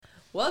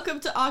Welcome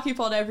to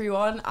Archipod,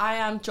 everyone. I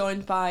am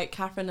joined by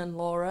Kathryn and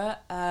Laura,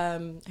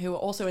 who are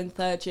also in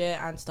third year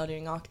and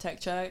studying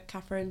architecture.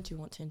 Kathryn, do you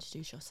want to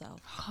introduce yourself?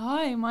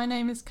 Hi, my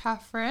name is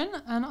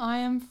Kathryn and I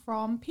am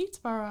from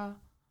Peterborough.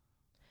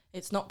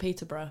 It's not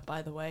Peterborough,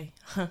 by the way.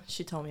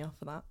 She told me off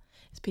for that.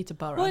 It's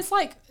Peterborough. Well, it's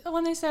like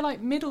when they say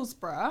like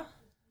Middlesbrough,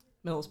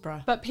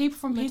 but people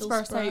from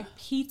Peterborough say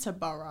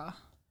Peterborough.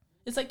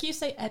 It's like you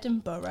say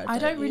Edinburgh. I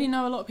don't really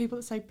know a lot of people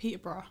that say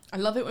Peterborough. I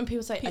love it when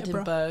people say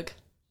Peterborough. Edinburgh.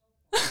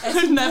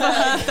 I've never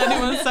heard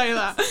anyone say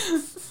that.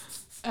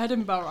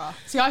 Edinburgh.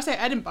 See, I say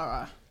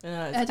Edinburgh.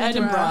 No, it's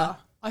Edinburgh.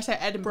 I say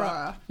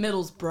Edinburgh.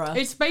 Middlesbrough.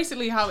 It's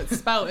basically how it's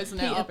spelled, isn't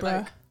it? I'll be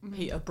like,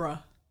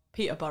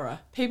 Peterborough.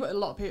 a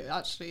lot of people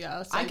actually,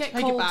 yeah. I get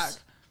take called it back.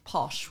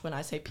 posh when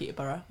I say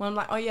Peterborough. When I'm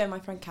like, oh yeah, my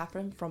friend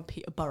Kathryn from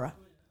Peterborough.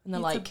 And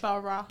they're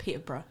Peterborough. like,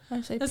 Peterborough. I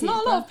say There's Peterborough.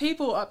 not a lot of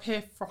people up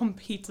here from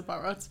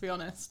Peterborough, to be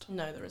honest.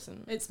 No, there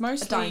isn't. It's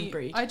mostly a dying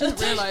breed. I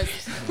didn't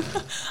realise.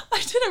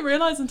 I didn't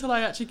realise until I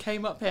actually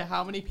came up here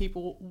how many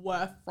people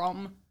were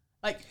from,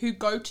 like, who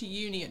go to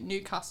uni at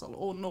Newcastle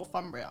or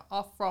Northumbria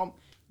are from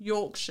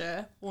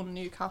Yorkshire or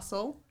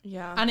Newcastle.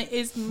 Yeah. And it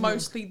is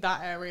mostly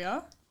that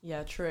area.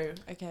 Yeah, true.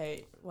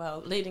 Okay,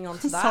 well, leading on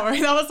to that.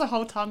 Sorry, that was a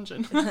whole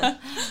tangent.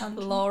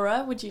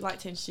 Laura, would you like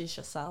to introduce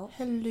yourself?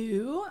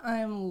 Hello,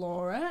 I'm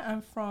Laura.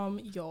 I'm from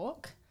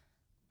York.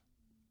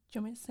 Do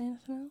you want me to say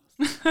anything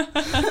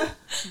else?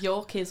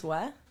 York is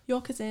where?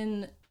 York is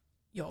in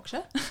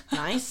Yorkshire.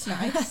 Nice.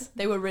 Nice.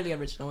 They were really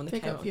original when they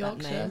Pick came up up with that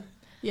Yorkshire. name.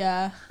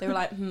 Yeah. They were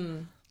like,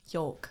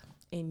 York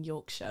in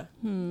Yorkshire.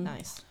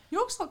 Nice.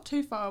 York's not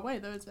too far away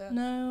though, is it?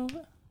 No,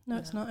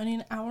 it's not. Only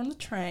an hour on the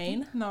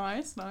train.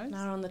 Nice.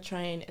 Now on the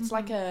train. It's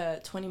like a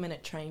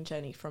 20-minute train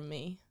journey from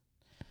me.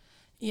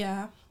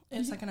 Yeah,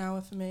 it's like an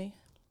hour for me.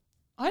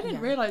 I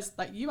didn't realise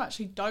that you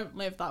actually don't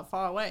live that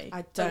far away.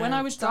 I So when don't.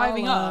 I was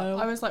driving Dolo.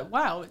 up, I was like,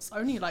 wow, it's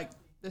only like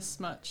this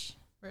much,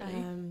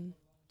 really.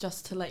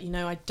 Just to let you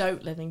know, I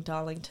don't live in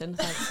Darlington.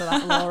 Thanks for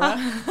that, Laura.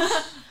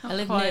 I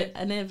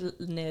live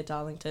near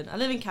Darlington. I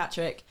live in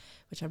Catterick,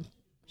 which I'm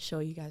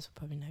sure you guys will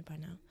probably know by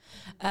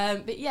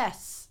now. But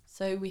yes,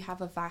 so we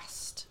have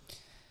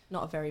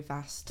not a very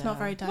vast. It's not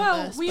very Well,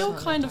 diverse. we but all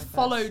not kind of diverse.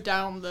 follow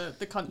down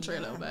the country a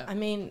little bit. I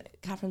mean,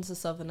 Catherine's a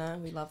southerner.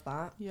 We love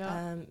that.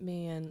 Yeah.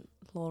 Me and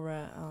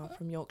Laura are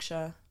from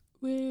Yorkshire.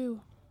 Woo.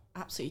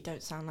 Absolutely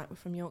don't sound like we're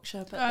from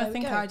Yorkshire, but I there we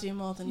think go. I do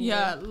more than you.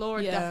 Yeah,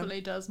 Laura Yeah. definitely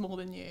does more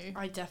than you.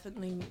 I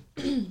definitely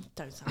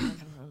don't sound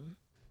like I'm from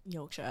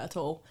Yorkshire at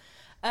all.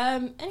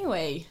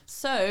 Anyway,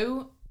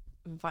 so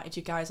invited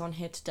you guys on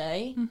here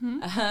today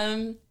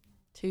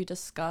to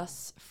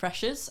discuss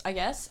freshers, I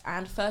guess,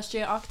 and first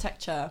year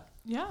architecture.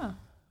 Yeah.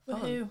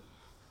 Woohoo.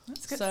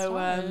 Let's get So,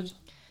 started.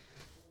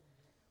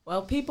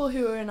 well, people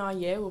who are in our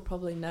year will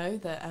probably know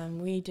that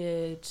we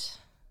did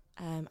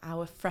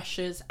our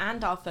freshers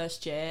and our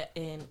first year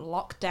in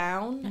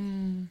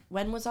lockdown.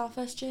 When was our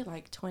first year?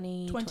 Like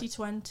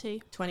 2020.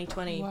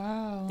 2020,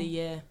 Wow. the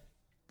year.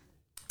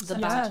 The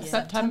September bad year.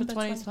 September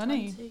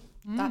 2020.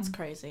 That's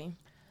crazy.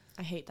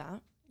 I hate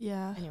that.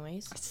 Yeah.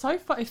 Anyways. It's so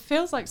far. It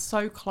feels like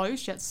so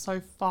close yet so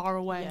far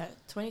away. Yeah,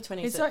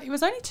 2020 It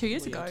was only 2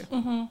 years ago.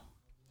 Mm-hmm.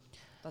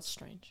 That's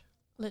strange.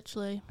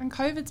 Literally. And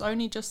COVID's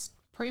only just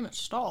pretty much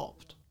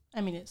stopped. I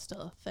mean, it's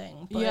still a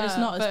thing, but Yeah, it's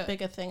not as but-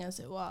 big a thing as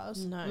it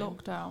was. No.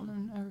 Lockdown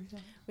and everything.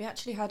 We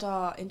actually had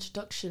our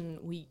introduction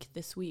week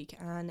this week,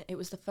 and it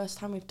was the first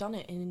time we've done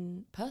it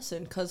in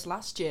person, because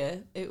last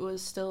year it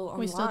was still online.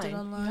 We still did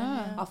online.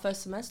 Yeah. Our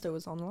first semester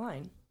was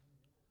online.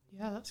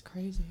 Yeah, that's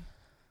crazy.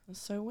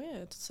 It's so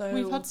weird. So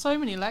We've had so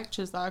many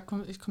lectures that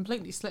it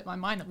completely slipped my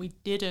mind that we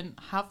didn't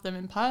have them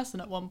in person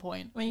at one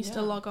point. We used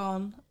to log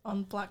on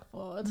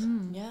Blackboard.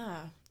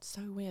 Yeah, it's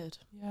so weird.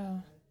 Yeah.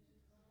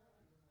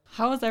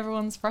 How was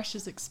everyone's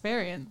freshers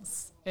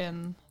experience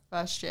in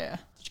first year?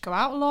 Did you go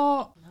out a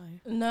lot?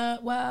 No,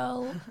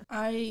 well,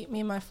 me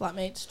and my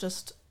flatmates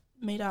just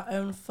made our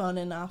own fun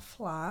in our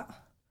flat.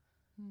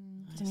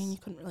 I mean, you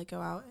couldn't really go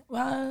out.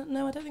 Well,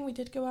 no, I don't think we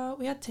did go out.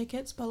 We had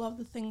tickets, but a lot of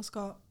the things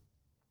got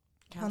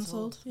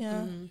cancelled.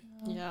 Yeah.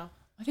 Yeah.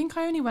 I think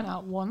I only went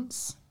out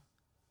once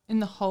in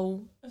the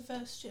whole The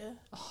first year.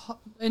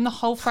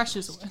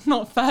 freshers,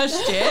 not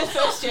first year.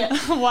 First year.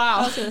 Wow.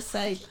 I was going to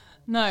say.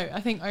 No, I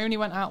think I only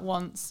went out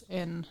once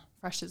in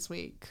Freshers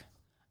Week.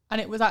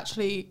 And it was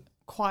actually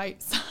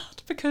quite sad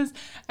because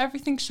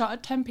everything shut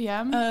at 10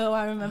 p.m. Oh,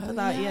 I remember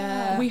that,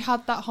 yeah. We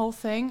had that whole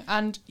thing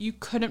and you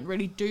couldn't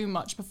really do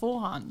much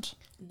beforehand.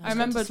 No. I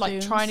remember like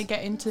Spoons. trying to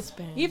get into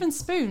Spoons. even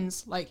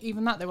Spoons, like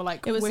even that they were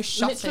like, It was we're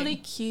shutting. literally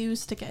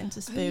queues to get into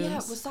Oh, Spoons. yeah,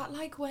 was that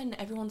like when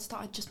everyone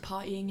started just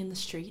partying in the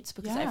streets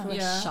because Yeah. everyone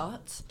Yeah.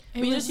 shut?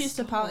 It We was- just used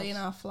to party in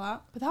our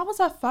flat. But that was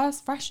our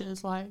first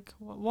freshers. Like,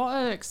 what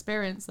an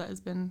experience that has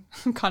been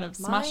kind of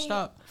smashed My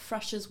up.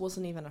 freshers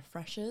wasn't even a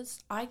freshers.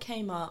 I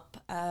came up,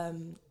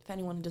 if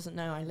anyone who doesn't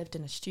know, I lived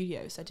in a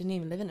studio, so I didn't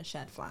even live in a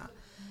shared flat.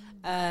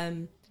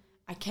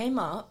 I came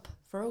up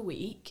for a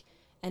week,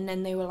 and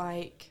then they were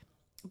like,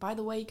 by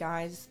the way,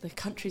 guys, the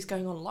country's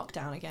going on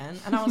lockdown again.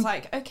 And I was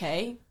like,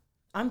 okay,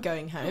 I'm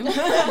going home.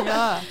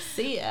 Yeah.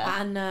 See ya.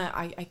 And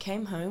I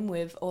came home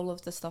with all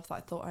of the stuff that I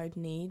thought I'd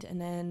need.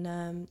 And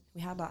then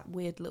we had that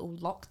weird little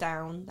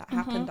lockdown that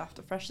happened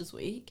after Freshers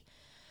Week.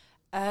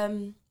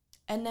 And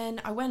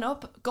then I went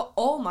up, got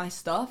all my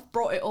stuff,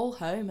 brought it all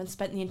home, and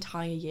spent the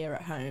entire year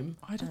at home.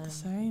 I did the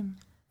same.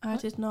 I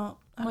did not.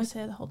 I was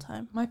here the whole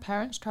time. My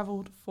parents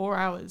travelled 4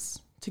 hours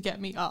to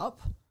get me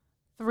up.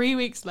 3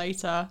 weeks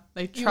later,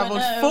 they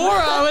travelled 4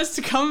 hours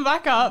to come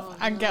back up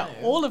and get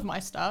all of my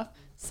stuff.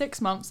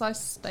 6 months I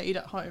stayed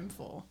at home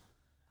for.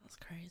 That's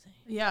crazy.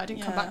 Yeah, I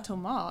didn't come back till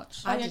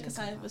March.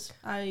 Because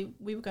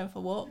we were going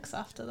for walks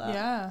after that.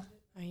 Yeah.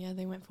 Oh yeah,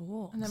 they went for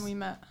walks. And then we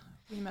met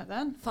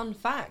then. Fun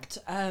fact,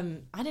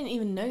 I didn't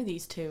even know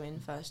these two in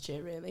first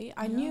year really.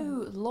 I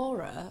knew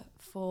Laura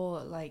for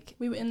like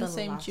we were in the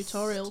same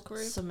tutorial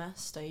group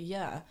semester,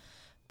 yeah.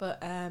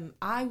 But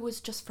I was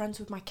just friends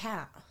with my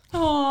cat.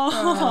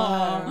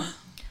 Oh.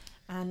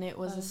 And it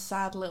was a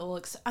sad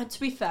little to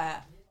be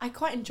fair, I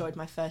quite enjoyed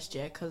my first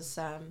year because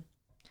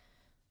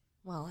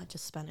I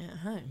just spent it at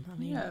home. I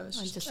mean, it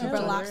was just a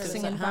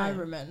relaxing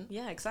environment.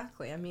 Yeah,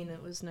 exactly. I mean,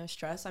 it was no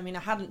stress. I mean, I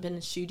hadn't been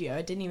in studio.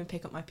 I didn't even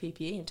pick up my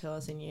PPE until I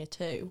was in year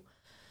 2.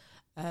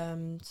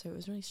 So it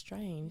was really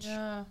strange.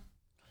 Yeah.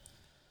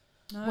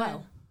 No.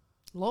 Well,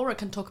 Laura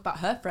can talk about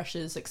her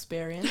freshers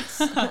experience.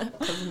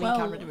 Because me and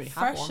Cameron didn't really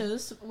have one.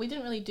 Freshers, we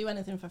didn't really do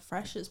anything for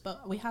freshers,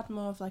 but we had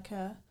more of like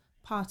a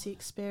party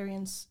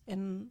experience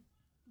in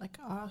like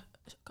our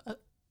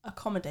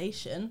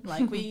accommodation.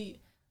 Like we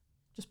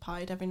just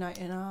partied every night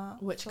in our...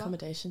 Which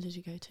accommodation did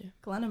you go to?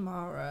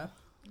 Glenamara.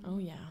 Oh,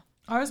 yeah.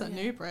 I was at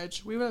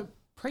Newbridge. We were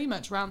pretty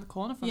much around the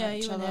corner from each other. Yeah,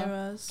 you were near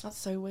us. That's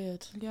so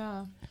weird.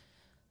 Yeah.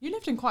 You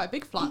lived in quite a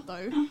big flat,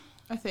 though,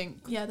 I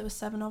think. Yeah, there were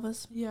 7 of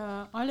us.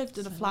 Yeah, I lived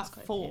in a flat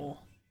 4.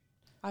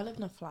 I lived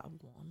in a flat of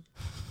 1.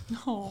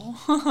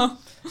 Oh.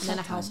 And then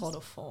a household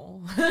of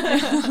 4.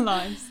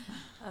 Nice.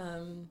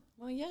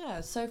 Well, yeah.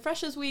 So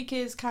Freshers Week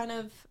is kind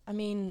of, I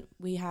mean,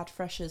 we had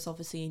freshers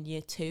obviously in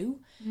year 2,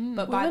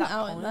 but We by went that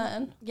out point,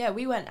 then. Yeah,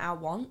 we went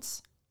out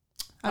once.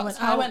 I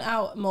went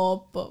out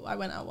more, but I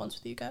went out once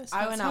with you guys.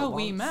 I went out how once.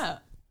 we met.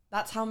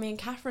 That's how me and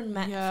Kathryn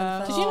met. Yeah.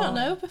 For the Did first you not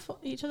time. know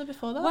each other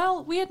before that?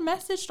 Well, we had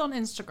messaged on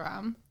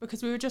Instagram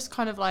because we were just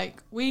kind of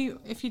like,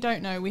 if you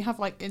don't know, we have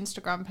like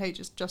Instagram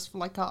pages just for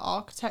like our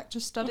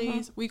architecture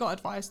studies. We got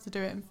advice to do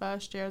it in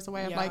first year as a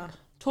way of like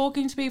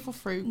talking to people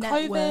through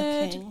Networking.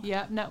 COVID.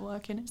 Yeah,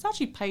 networking. It's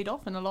actually paid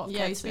off in a lot of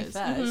cases. To be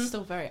fair, it's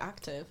still very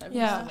active.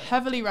 Yeah,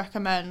 heavily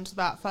recommend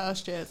that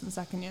first years and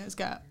second years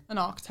get an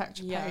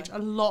architecture page. A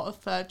lot of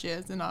third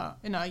years in our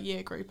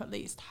year group at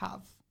least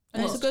have.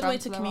 And it's a good way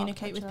to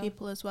communicate with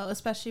people as well,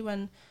 especially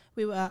when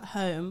we were at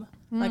home.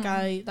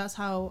 That's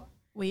how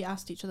we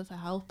asked each other for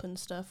help and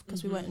stuff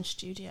because we weren't in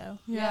studio.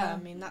 Yeah, I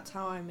mean, that's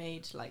how I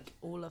made like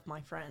all of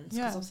my friends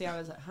because obviously I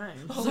was at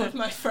home. All of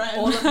my friends.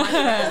 All of my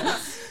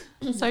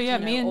friends. So yeah,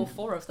 me and all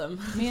 4 of them.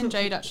 Me and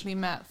Jade actually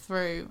met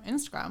through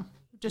Instagram.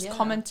 Just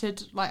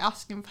commented, like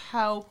asking for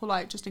help or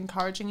like just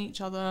encouraging each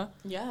other.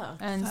 Yeah.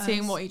 And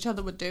seeing what each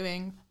other were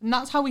doing. And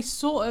that's how we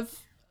sort of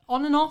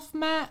on and off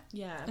met.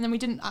 Yeah. And then we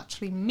didn't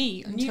actually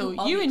meet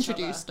until you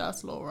introduced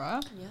us,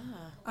 Laura. Yeah.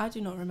 I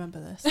do not remember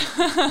this.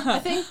 I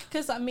think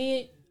because I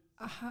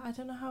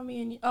don't know how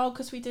me and you... Oh,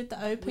 because we did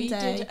the open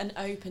day. We did an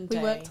open day.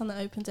 We worked on the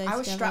open day together. I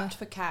was strapped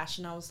for cash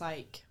and I was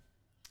like,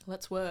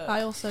 let's work.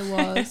 I also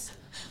was.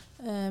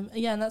 And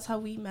that's how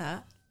we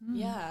met.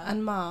 Yeah.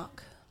 And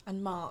Mark.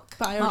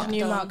 But I already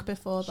knew Mark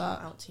before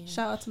that.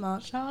 Shout out to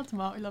Mark. Shout out to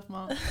Mark. We love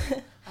Mark.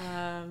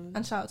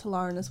 And shout out to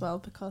Lauren as well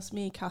because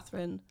me,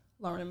 Kathryn,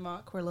 Lauren and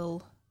Mark were a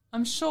little...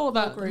 I'm sure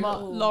that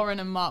Lauren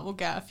and Mark will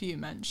get a few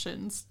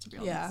mentions, to be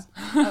honest.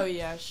 Yeah. Oh,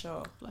 yeah,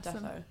 sure. Bless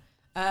Defo.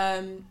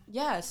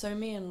 So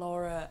me and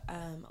Laura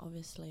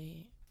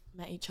obviously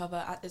met each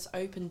other at this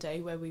open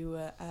day where we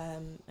were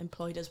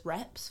employed as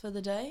reps for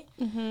the day.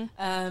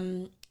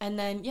 And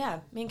then,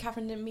 me and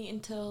Kathryn didn't meet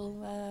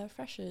until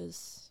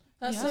freshers.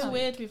 That's so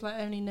weird. We've like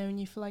only known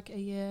you for like a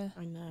year.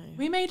 I know.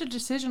 We made a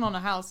decision on a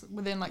house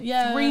within like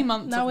 3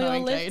 months now of we all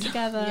knowing live Jade.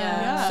 together.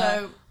 Yeah.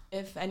 So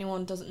if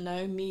anyone doesn't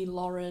know, me,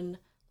 Lauren,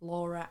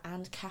 Laura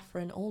and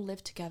Kathryn all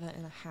live together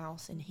in a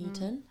house in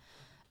Heaton.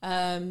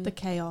 The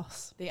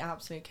chaos. The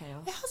absolute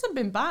chaos. It hasn't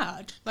been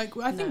bad. Like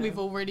I think we've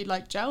already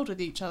like gelled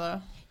with each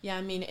other. Yeah,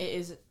 I mean it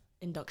is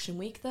induction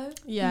week though.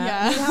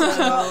 Yeah.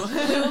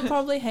 We will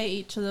probably hate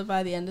each other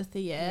by the end of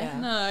the year. Yeah.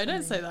 No,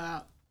 don't say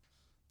that.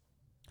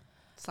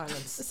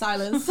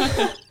 Silence.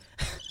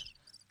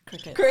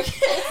 Cricket.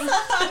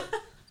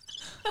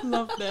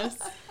 Love this.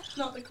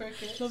 Not the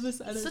cricket. Love this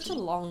energy. Such a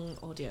long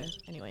audio.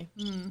 Anyway.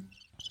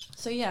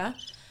 So yeah.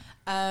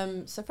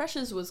 So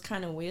freshers was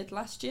kind of weird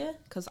last year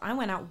because I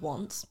went out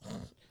once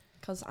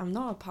because I'm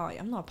not a party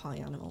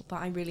animal, but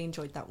I really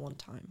enjoyed that one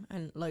time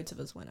and loads of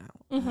us went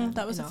out.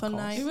 That was a fun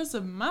night. It was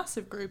a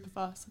massive group of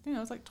us. I think it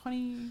was like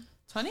 20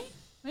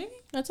 maybe.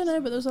 I don't know,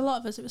 but there was a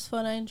lot of us. It was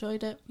fun. I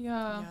enjoyed it.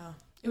 Yeah.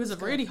 It was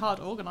really hard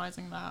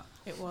organising that.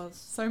 It was.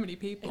 So many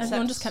people.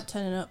 Everyone just kept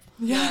turning up.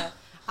 Yeah.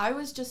 I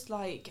was just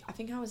like, I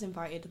think I was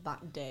invited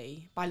that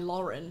day by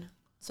Lauren.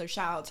 So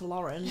shout out to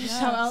Lauren. Yes.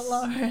 Shout out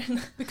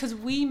Lauren. Because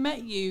we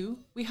met you,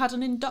 we had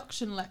an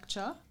induction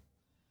lecture,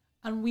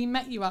 and we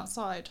met you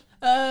outside.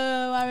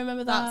 Oh, I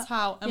remember that. That's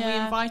how. And we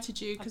invited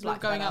you because we were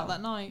blacked going that out out.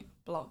 that night.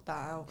 Block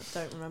that out.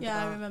 Don't remember Yeah,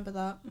 that. I remember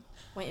that.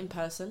 Wait, in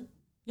person?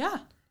 Yeah.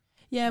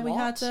 Yeah, we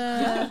had... What?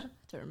 Yeah.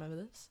 Don't remember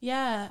this.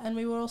 Yeah, and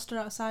we were all stood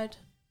outside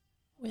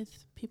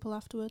with people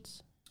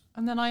afterwards.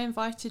 And then I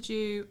invited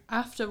you,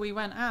 after we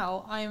went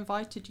out, I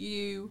invited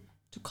you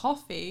to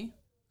coffee,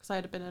 because I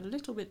had been a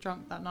little bit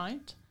drunk that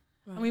night.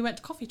 Right. And we went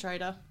to Coffee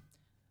Trader.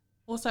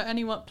 Also,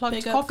 anyone plugged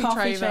Big up Coffee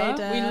Coffee Trader.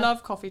 Trader. We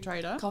love Coffee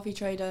Trader. Coffee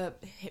Trader,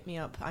 hit me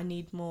up. I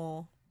need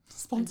more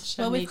Sponsorship.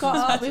 Well, we've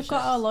got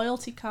our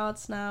loyalty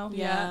cards now.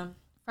 Yeah.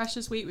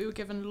 Freshers Week, we were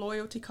given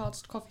loyalty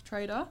cards to Coffee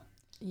Trader.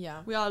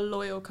 Yeah. We are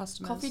loyal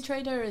customers. Coffee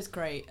Trader is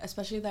great,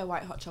 especially their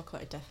white hot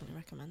chocolate. I definitely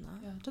recommend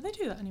that. Yeah. Do they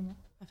do that anymore?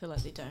 I feel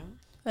like they don't.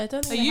 I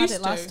don't They think they had used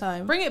it last to.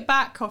 time. Bring it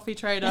back, Coffee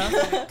Trader.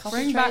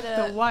 Bring back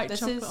the white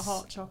chocolate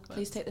hot chocolate.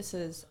 Please take this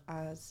as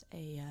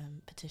a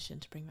petition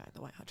to bring back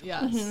the white hot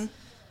chocolate. Yes.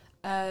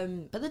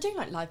 Mhm. But they're doing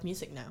like live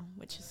music now,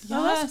 which is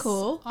Oh, that's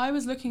cool. I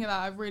was looking at that.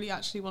 I really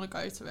actually want to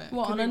go to it.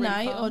 What, Could on be a really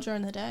night fun. or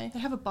during the day? They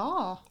have a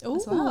bar as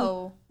Ooh.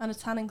 well. And a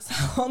tanning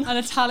salon. And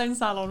a talent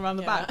salon around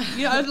the Yeah. back.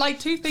 You know, like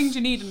 2 things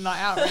you need in a night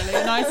out, really.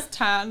 A nice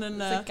tan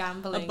and it's a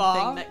gambling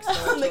bar. thing next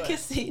door the to it.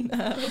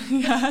 casino.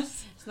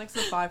 yes. It's next to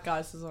the Five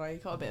Guys as well. You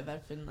got a bit of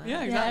everything there. Yeah,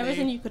 Yeah, exactly.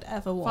 everything you could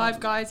ever want. Five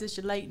Guys is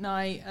your late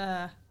night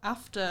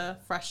after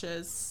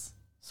freshers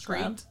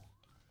Scrub. treat.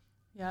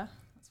 Yeah,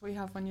 that's what you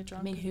have when you're I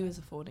drunk. mean, who is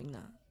affording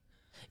that?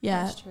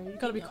 Yeah. That's true. You've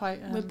got to be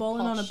quite. We're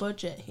balling on a posh.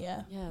 budget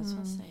here. Yeah, that's what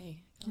I Mm.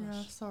 say. Yeah,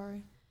 Gosh.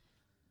 sorry.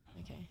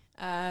 Okay.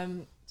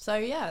 So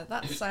yeah,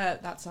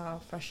 that's our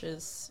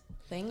freshers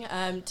thing.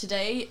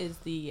 Today is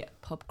the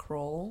pub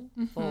crawl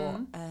for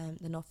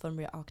the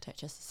Northumbria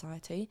Architecture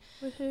Society.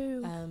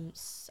 Woohoo.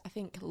 I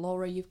think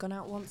Laura, you've gone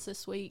out once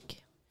this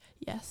week.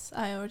 Yes,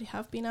 I already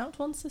have been out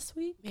once this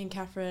week. Me and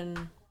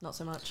Kathryn, not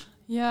so much.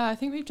 Yeah, I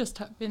think we've just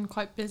been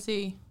quite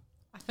busy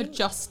I think,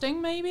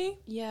 adjusting, maybe.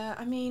 yeah,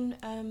 I mean,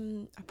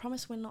 I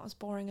promise we're not as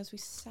boring as we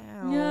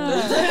sound.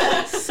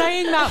 Yeah.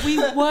 Saying that, we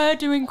were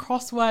doing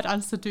crossword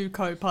and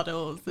Sudoku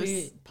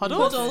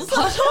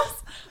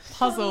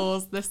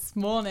puzzles this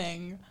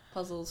morning.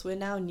 Puzzles. We're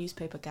now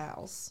newspaper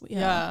gals.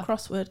 Yeah.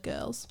 Crossword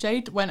girls.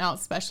 Jade went out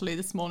specially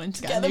this morning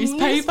to get a the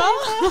newspaper.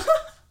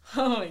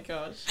 Oh my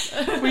gosh.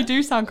 We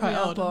do sound quite We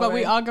are old, but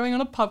we boring. are going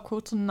on a pub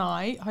crawl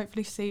tonight.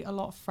 Hopefully see a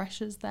lot of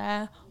freshers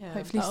there. Yeah,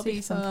 Hopefully that'll see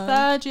be some fun.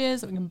 third years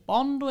that we can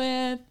bond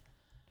with.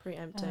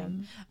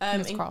 preempting.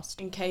 Fingers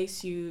crossed. In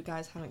case you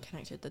guys haven't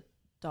connected the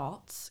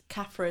dots,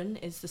 Kathryn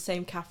is the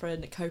same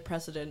Kathryn,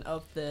 co-president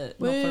of the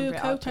Woo, Northumbria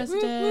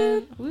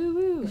co-president. Woo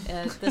woo.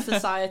 The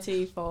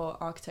Society for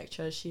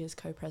Architecture. She is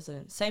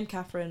co-president. Same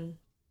Kathryn.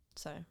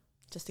 So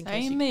just in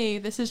case Same me.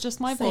 This is just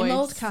my Same voice.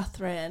 old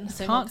Kathryn.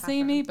 Same old Can't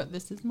see Kathryn. me, but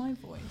this is my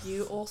voice.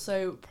 You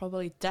also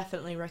probably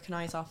definitely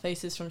recognise our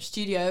faces from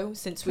studio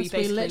since we 'Cause we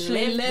basically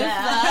literally live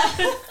live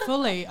there.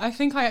 Fully. I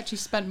think I actually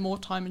spent more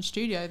time in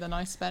studio than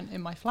I spent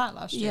in my flat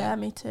last year. Yeah,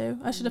 me too.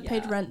 I should have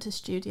paid Yeah. rent to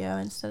studio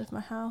instead of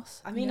my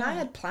house. I mean, Yeah. I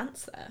had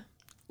plants there.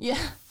 Yeah.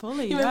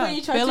 Fully. You remember yeah. when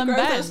you tried Bill to and grow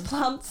Ben. those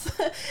plants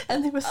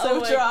and they were so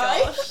Oh my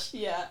dry? gosh,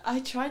 yeah. I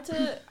tried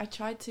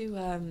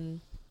to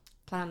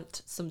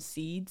plant some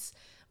seeds.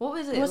 What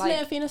was it? Wasn't like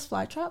it a Venus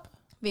flytrap?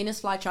 Venus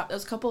flytrap. There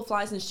was a couple of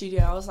flies in the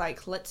studio. I was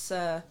like, let's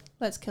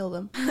Let's kill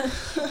them.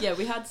 yeah,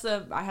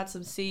 I had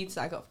some seeds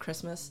that I got for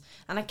Christmas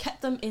and I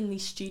kept them in the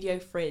studio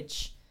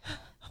fridge.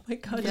 Oh my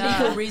god. For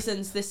Yeah. legal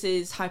reasons, this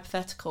is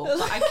hypothetical.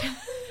 But I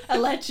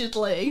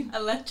Allegedly.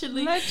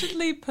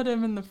 Allegedly put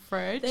him in the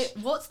fridge.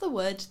 what's the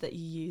word that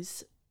you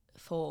use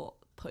for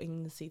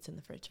putting the seeds in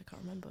the fridge? I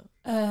can't remember.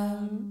 I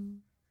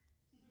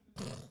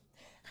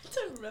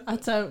don't remember. I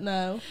don't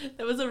know.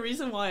 There was a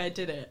reason why I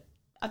did it.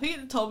 I think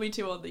it told me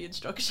to on the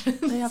instructions.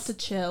 They have to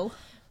chill.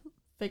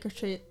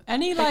 Figuratively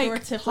Any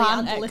like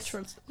plant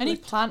and any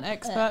plant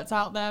experts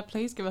out there,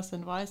 please give us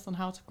advice on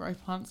how to grow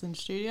plants in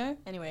studio.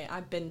 Anyway, I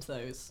binned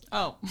those.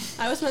 Oh.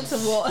 I was meant to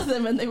water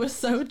them and they were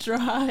so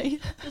dry.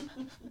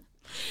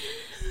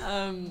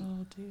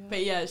 Oh dear.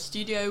 But yeah,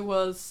 studio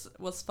was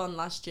fun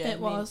last year. It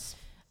was.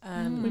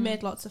 We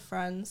made lots of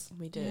friends.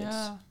 We did.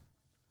 Yeah.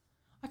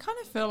 I kind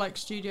of feel like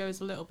studio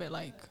is a little bit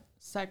like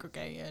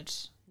segregated.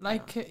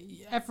 Like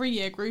every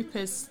year group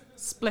is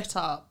split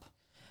up.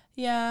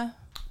 Yeah.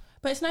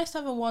 But it's nice to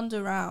have a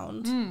wander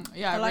around.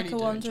 Yeah, I like really a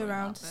do wander enjoy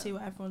around that to bit. see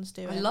what everyone's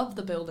doing. I love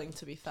the building,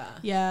 to be fair.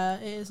 Yeah,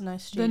 it is a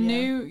nice studio. The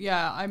new,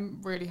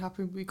 I'm really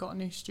happy we got a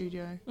new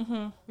studio.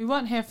 Mm-hmm. We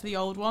weren't here for the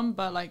old one,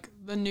 but like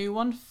the new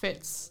one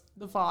fits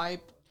the vibe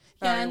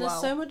very Yeah, and well.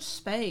 there's so much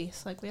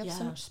space. Like, we have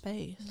so Yeah. much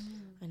space.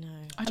 I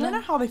know. I don't know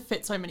how they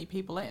fit so many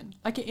people in.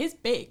 Like it is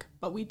big,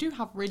 but we do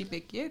have really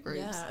big year groups.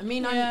 Yeah, I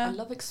mean, Yeah. I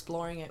love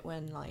exploring it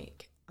when,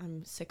 like,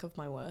 I'm sick of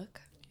my work.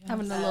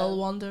 Having a little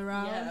wander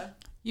around.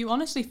 You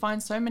honestly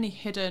find so many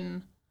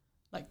hidden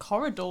like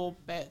corridor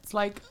bits,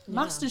 like Yeah.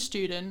 master's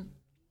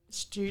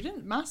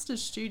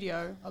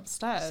studio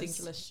upstairs.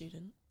 Singular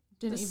student.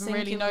 didn't The even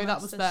really know singular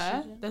that was master there.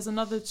 studio. There's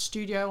another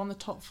studio on the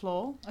top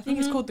floor. I think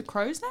it's called the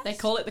Crow's Nest. They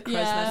call it the Crow's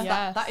Yeah. Nest.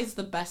 Yes. That is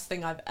the best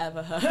thing I've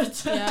ever heard.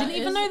 Yeah, Didn't it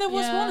even is- know there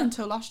was yeah. one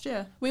until last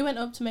year. We went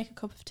up to make a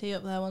cup of tea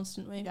up there once,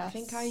 didn't we? Yeah. I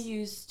think I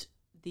used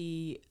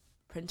the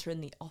printer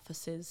in the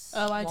offices.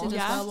 Oh, I did as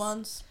Yes. well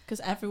once, because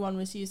everyone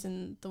was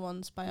using the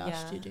ones by our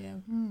Yeah.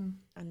 studio.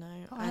 I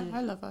know.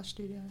 I love our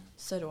studio.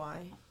 So do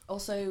I.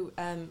 Also,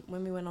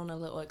 when we went on a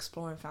little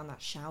explore and found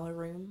that shower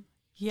room.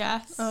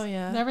 Yes. Oh,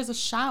 yeah. There is a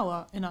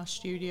shower in our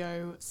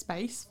studio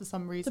space for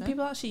some Do reason.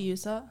 people actually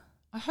use that?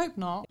 I hope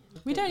not.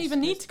 We don't even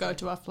need to go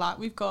to our flat.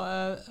 We've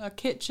got a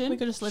kitchen. We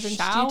could just live in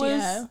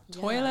showers, studio.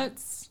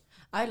 toilets.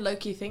 I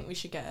low-key think we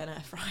should get an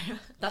air fryer.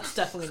 That's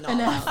definitely not An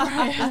air allowed.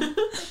 fryer.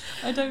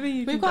 I don't think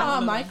you We've can got get our one of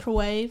them.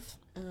 microwave.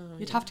 Oh,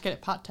 You'd yeah. have to get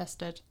it pat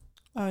tested.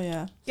 Oh,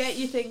 yeah. Get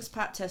your things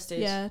pat tested.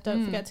 Yeah,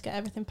 don't forget to get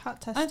everything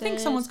pat tested. I think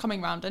someone's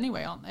coming round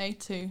anyway, aren't they,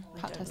 to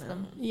pat don't test know.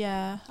 them?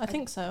 Yeah, I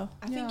think so.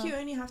 I think Yeah. you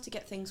only have to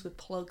get things with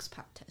plugs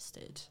pat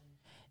tested.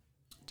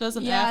 Does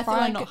an Yeah, I air feel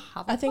fryer like- not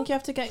have I think you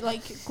have to get,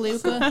 like, glue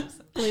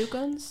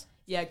guns.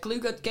 Yeah,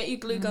 get your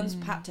glue guns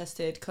pat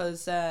tested,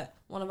 because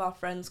one of our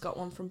friends got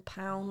one from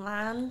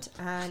Poundland,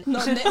 and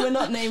We're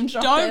not name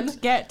dropping.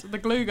 Don't get the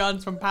glue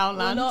guns from We're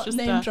Poundland. not just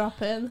name a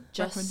dropping.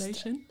 just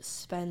recommendation.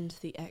 spend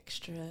the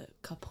extra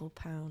couple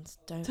pounds.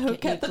 Don't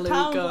Don't get the your glue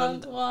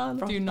Poundland gun. one.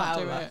 from Do not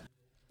do Poundland. it.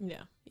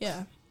 Yeah.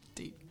 Yeah.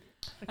 Deep.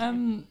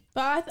 Okay.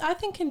 But I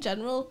think in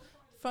general,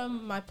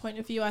 from my point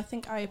of view, I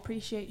think I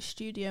appreciate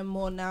studio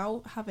more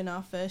now, having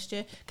our first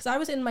year. Because I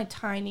was in my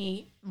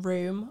tiny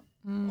room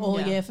all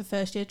Yeah. year for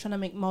first year, trying to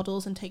make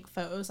models and take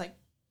photos, like,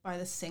 by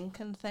the sink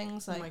and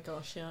things. Oh Like, my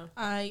gosh, yeah.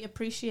 I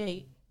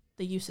appreciate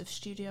the use of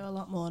studio a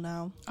lot more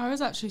now. I was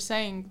actually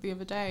saying the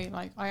other day,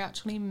 like, I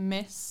actually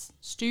miss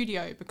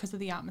studio because of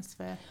the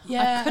atmosphere.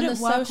 Yeah, couldn't and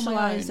the work on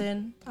my own.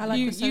 socialising. I like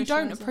you the you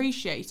don't socialising.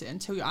 appreciate it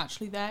until you're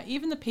actually there.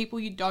 Even the people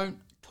you don't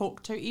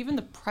talk to, even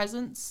the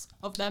presence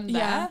of them Yeah.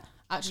 there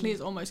actually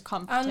is almost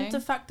comforting. And the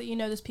fact that,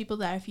 there's people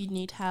there if you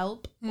need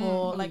help or,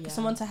 Oh, like, yeah.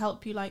 someone to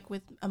help you, like,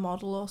 with a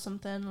model or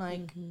something,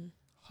 like...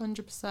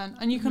 100%.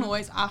 And you can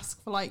always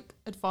ask for, like,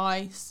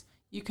 advice.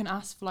 You can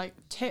ask for, like,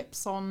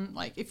 tips on,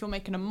 like, if you're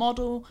making a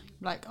model,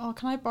 like, oh,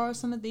 can I borrow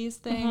some of these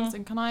things?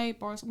 And can I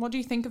borrow some, what do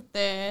you think of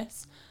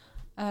this?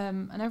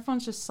 And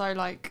everyone's just so,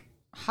 like,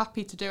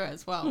 happy to do it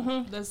as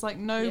well. There's, like,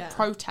 no Yeah.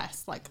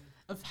 protest, like,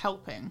 of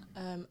helping.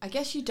 I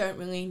guess you don't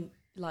really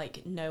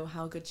know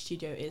how good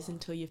studio is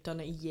until you've done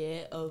a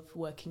year of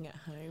working at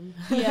home.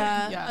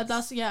 Yeah,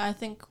 Yes. I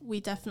think we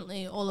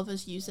definitely, all of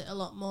us use it a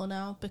lot more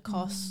now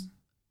because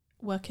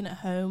working at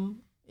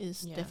home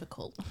is Yeah.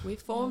 difficult. We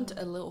formed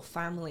a little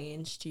family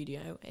in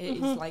studio. It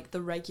is like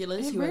the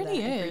regulars It who are really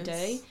there every is.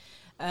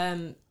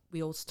 day.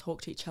 We all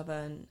talk to each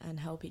other and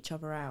help each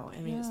other out. I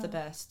mean, it's the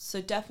best.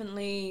 So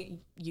definitely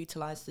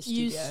utilise the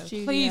studio. Use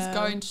studio. Please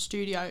go into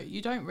studio.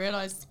 You don't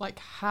realise, like,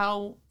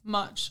 how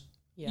much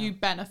Yeah. you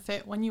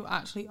benefit when you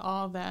actually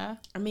are there.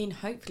 I mean,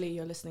 hopefully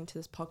you're listening to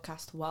this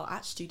podcast while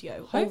at studio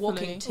Hopefully. or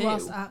walking to.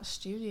 Whilst at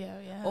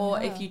studio, yeah.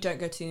 Or if you don't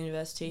go to the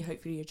university,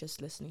 hopefully you're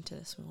just listening to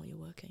this while you're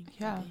working.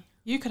 Yeah. maybe.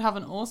 You could have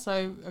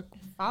a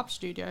fab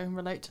studio and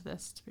relate to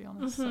this, to be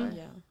honest. So.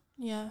 Yeah.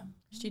 Yeah.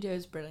 Studio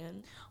is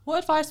brilliant. What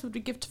advice would we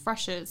give to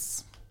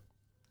freshers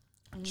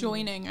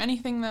joining?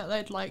 Anything that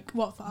they'd like?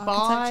 What, for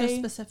architecture buy?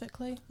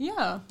 specifically?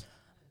 Yeah.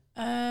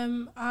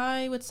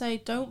 I would say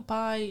don't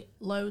buy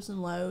loads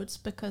and loads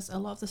because a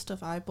lot of the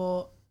stuff I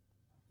bought,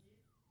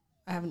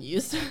 I haven't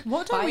used.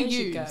 What don't Buy we as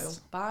you use? go.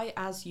 Buy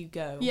as you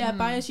go. Yeah,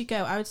 buy as you go.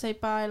 I would say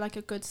buy like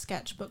a good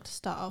sketchbook to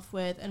start off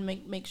with and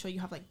make sure you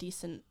have like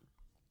decent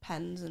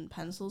pens and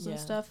pencils and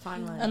stuff.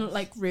 Fine lines. And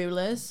like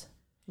rulers.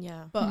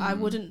 Yeah. But I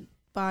wouldn't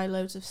buy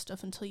loads of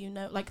stuff until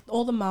like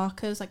all the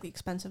markers, like the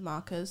expensive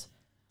markers.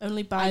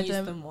 Only buy I used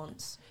them. them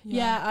once.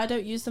 Yeah, I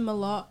don't use them a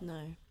lot.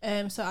 No.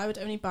 So I would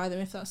only buy them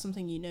if that's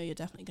something you're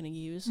definitely going to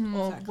use,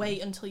 or Exactly.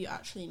 wait until you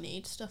actually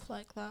need stuff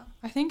like that.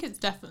 I think it's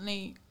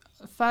definitely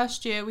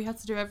first year we had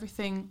to do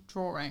everything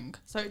drawing.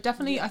 So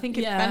definitely I think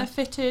it Yeah.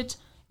 benefited.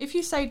 If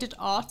you say did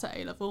art at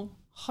A level,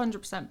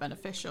 100%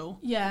 beneficial.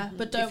 Yeah,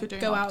 but If you're don't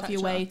doing go out of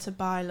your way architecture. to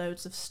buy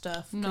loads of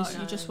stuff No. because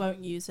you just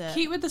won't use it.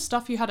 Keep with the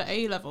stuff you had at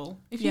A level.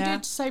 If you Yeah.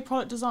 did say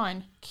product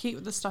design, keep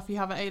with the stuff you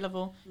have at A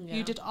level. Yeah.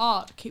 You did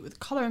art, keep with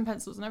colouring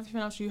pencils and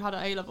everything else you had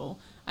at A level.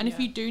 And if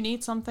Yeah. you do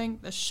need something,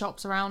 there's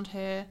shops around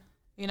here.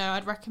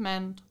 I'd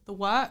recommend The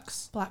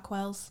Works,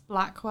 Blackwell's.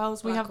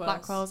 Blackwell's. We have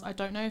Blackwell's. Blackwell's. I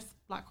don't know if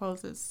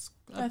Blackwell's is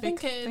a I big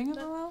think it- thing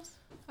everywhere else.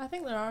 I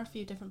think there are a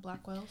few different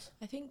Blackwells.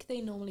 I think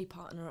they normally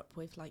partner up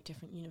with like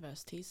different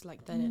universities.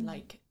 Like then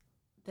like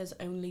there's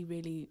only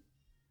really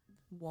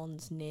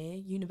ones near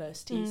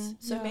universities.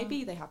 So yeah.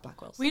 maybe they have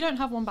Blackwells. We don't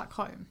have one back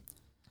home.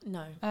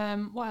 No.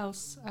 What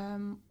else?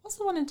 What's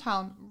the one in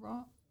town?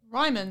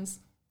 Ryman's.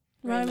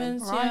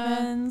 Ryman's, yeah.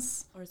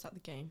 Ryman's. Or is that the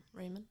game?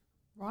 Raymond?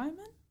 Ryman?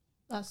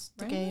 That's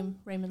the Raymond? game,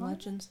 Raymond Raymond?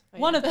 Legends. Oh,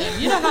 One yeah. of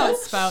them. You know how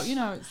it's spelled. You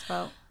know how it's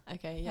spelled.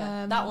 Okay,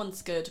 yeah. Um, that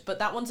one's good, but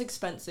that one's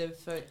expensive,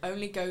 so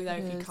only go there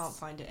if you Yes. can't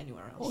find it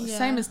anywhere else. Well, Yeah.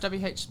 Same as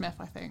WH Smith,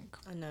 I think.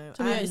 I know.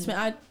 To be and-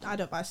 honest, I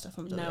don't buy stuff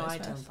from no, WH I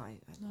Smith. don't buy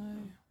it. No.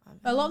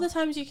 A lot of the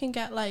times you can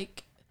get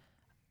like,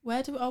 we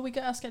get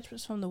our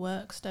sketchbooks from the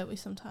works, don't we?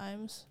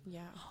 Sometimes.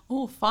 Yeah.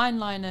 Oh, fine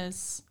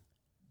liners.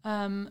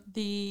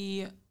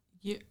 The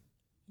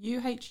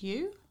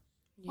UHU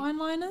fine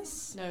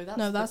liners. No,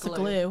 that's the a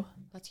glue.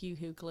 That's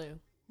Yoo-hoo glue.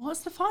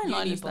 What's the fine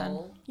liners then?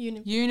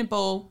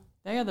 Uniball.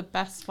 They are the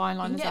best fine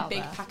You can liners get a out big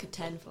there. pack of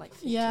 10 for like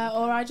 50. Yeah,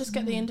 or I just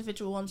get the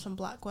individual ones from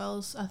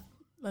Blackwell's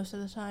most of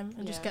the time,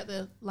 and just Yeah. get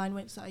the line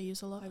weights that I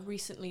use a lot. I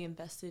recently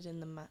invested in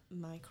the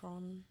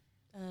Micron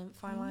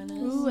fine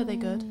liners. Ooh, are they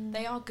good?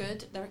 They are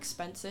good. They're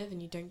expensive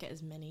and you don't get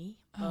as many,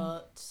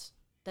 but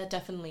they're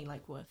definitely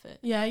like worth it.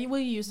 Yeah, you will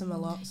use them a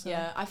lot. So.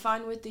 Yeah, I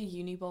find with the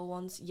Uniball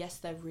ones, yes,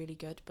 they're really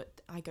good, but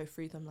I go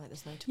through them like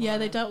there's no tomorrow. Yeah,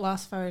 they don't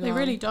last very long. They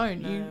really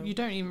don't. No. You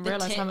don't even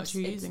realise how much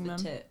you're using them.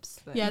 Tips.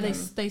 Yeah,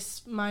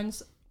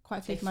 mine's quite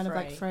a few of mine are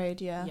like fray.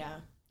 frayed. Yeah. Yeah.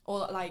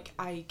 Or like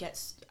I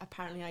get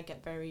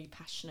very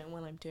passionate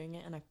when I'm doing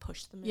it and I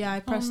push them in. Yeah,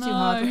 I press too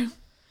hard.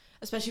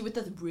 Especially with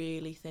the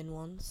really thin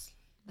ones.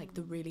 Like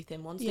the really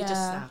thin ones, Yeah. they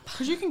just snap.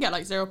 Because you can get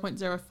like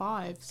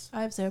 0.05s.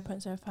 I have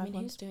 0.05 I mean, who's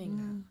ones.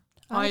 doing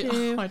I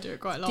do. I do it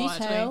quite a lot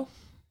Detail. actually.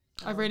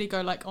 I really go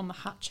like on the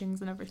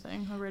hatchings and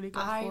everything. I really go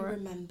I for it.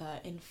 remember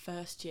in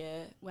first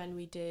year when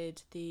we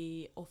did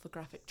the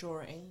orthographic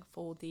drawing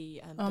for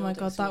the Oh my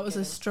god, that was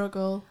a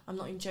struggle. I'm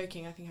not even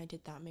joking. I think I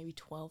did that maybe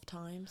 12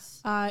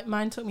 times.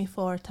 Mine took me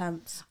 4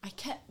 attempts.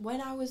 When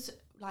I was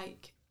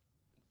like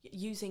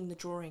using the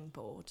drawing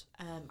board,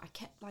 I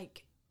kept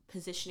like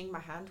positioning my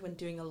hand when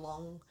doing a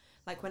long,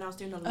 like when I was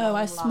doing a long I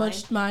line,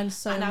 smudged mine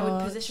so and much. I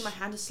would position my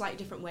hand a slightly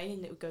different way,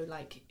 and it would go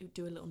like it would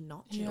do a little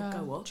notch. And it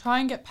would go up. Try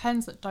and get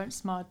pens that don't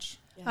smudge.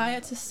 Yeah. I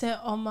had to sit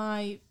on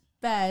my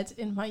bed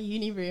in my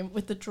uni room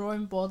with the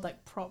drawing board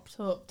like propped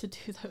up to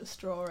do those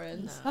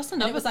drawings. No. That's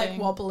And another it was thing.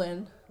 like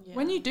wobbling. Yeah.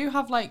 When you do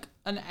have like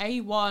an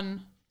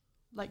A1,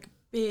 like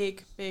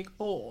big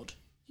board,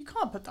 you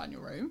can't put that in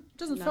your room. It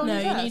doesn't fill No,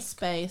 your you need desk.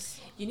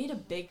 space. You need a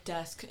big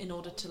desk in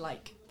order to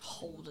like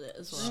hold it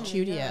as well.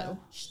 Studio.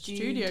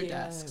 Studio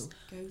desks.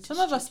 Go to Some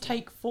of us studio.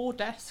 take 4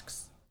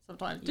 desks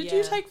sometimes. Did Yeah.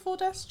 you take 4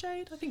 desks,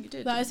 Jade? I think you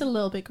did. That is a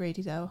little bit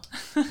greedy though.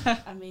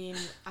 I mean,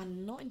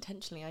 and not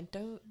intentionally. I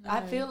don't.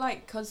 I feel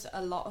like because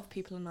a lot of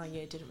people in our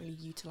year didn't really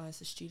utilize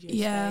the studio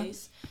Yeah.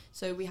 space,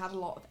 so we had a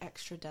lot of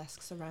extra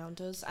desks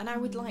around us, and I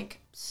would like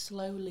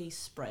slowly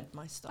spread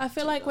my stuff. I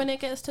feel to like them. when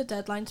it gets to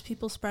deadlines,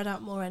 people spread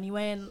out more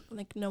anyway, and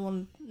like no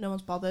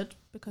one's bothered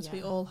because we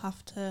Yeah. all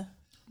have to.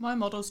 My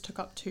models took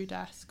up 2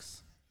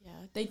 desks. Yeah,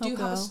 they do have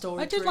girl. a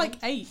storage. I did room. like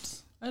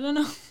 8. I don't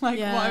know what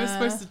I was Yeah.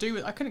 supposed to do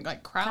with. I couldn't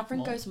like cram them Kathryn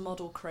all. goes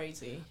model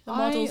crazy. The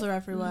models I are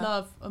everywhere.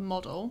 love a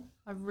model.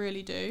 I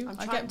really do. I'm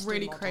I trying get to do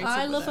really models. creative.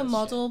 I with love a it.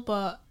 model,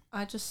 but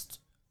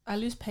I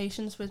lose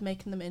patience with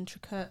making them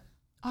intricate.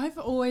 I've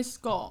always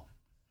got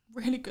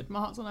really good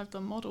marks when I've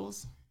done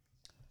models,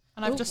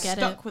 and I've Ooh, just get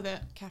stuck it. with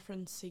it.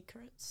 Kathryn's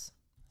secrets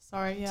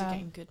Sorry, to yeah.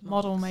 getting good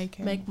Model models.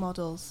 making. Make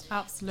models.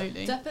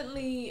 Absolutely.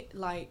 Definitely,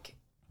 like,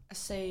 I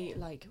say,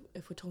 like,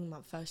 if we're talking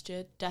about first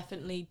year,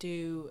 definitely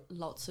do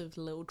lots of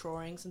little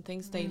drawings and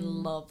things. They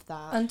love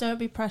that. And don't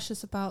be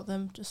precious about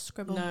them. Just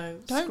scribble. No,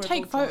 Don't scribble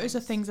take photos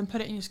of drawings. things and put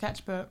it in your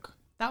sketchbook.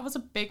 That was a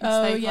big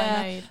Oh, mistake yeah.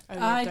 I made. Oh,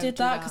 yeah, I don't did do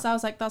that because I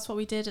was like, that's what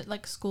we did at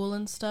like school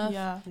and stuff.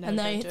 Yeah. No, and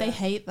don't they do they it.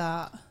 hate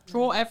that.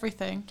 Draw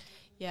everything.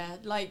 Yeah,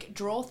 like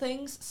draw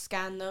things,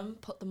 scan them,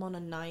 put them on a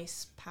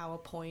nice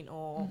PowerPoint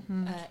or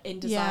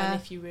InDesign Yeah.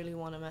 if you really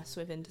want to mess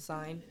with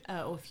InDesign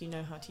or if you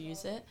know how to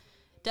use it.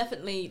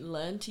 Definitely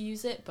learn to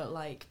use it, but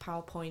like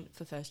PowerPoint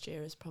for first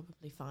year is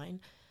probably fine.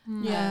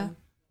 Yeah.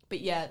 But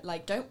yeah,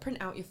 like don't print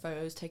out your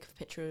photos, take a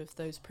picture of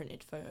those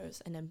printed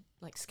photos and then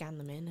like scan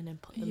them in and then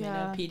put them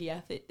Yeah. in a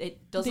PDF.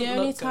 It doesn't The look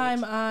only good.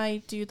 time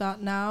I do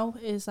that now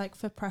is like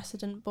for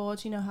precedent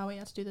boards. You know how we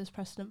had to do those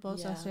precedent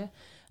boards last Yeah.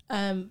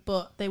 year?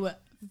 But they were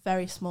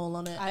very small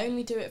on it. I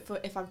only do it for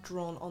if I've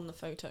drawn on the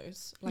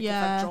photos. Like if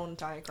Yeah. I've drawn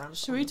diagrams.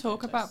 Should on we the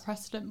talk photos. about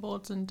precedent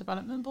boards and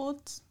development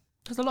boards?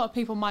 Because a lot of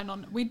people might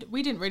not. We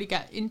didn't really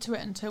get into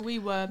it until we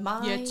were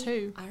year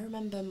 2. I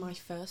remember my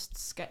first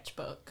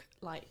sketchbook,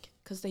 like,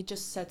 because they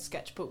just said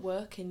sketchbook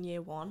work in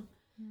year 1.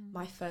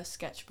 My first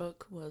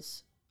sketchbook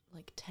was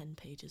like 10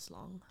 pages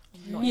long.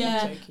 I'm not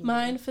Yeah, even joking.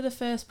 mine for the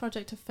first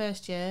project of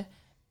first year,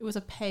 it was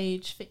a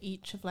page for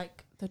each of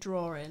like the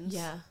drawings.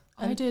 Yeah.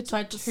 I And did so I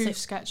had 2 to sit-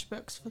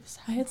 sketchbooks for the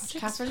same I had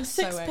project. Kathryn's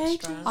six so pages.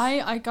 extra.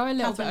 I go a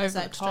little Kathryn bit was over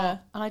the extra.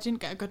 top, and I didn't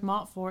get a good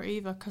mark for it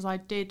either because I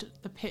did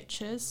the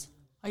pictures.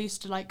 I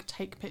used to like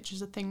take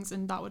pictures of things,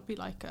 and that would be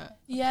like a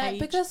Yeah, page.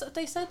 because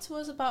they said to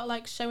us about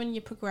like showing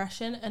your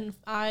progression, and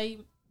I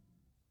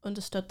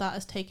understood that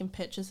as taking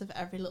pictures of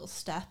every little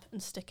step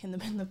and sticking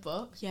them in the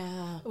book.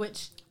 Yeah.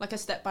 Which Like a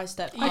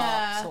step-by-step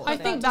Yeah, art sort of I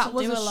thing. think That that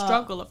was doesn't a do a lot.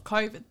 struggle of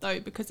COVID though,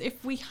 because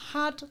if we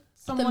had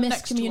someone the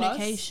next to us,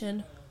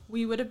 miscommunication.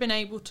 we would have been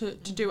able to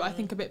do it, I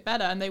think, a bit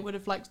better, and they would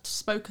have like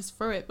spoke us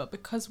through it. But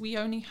because we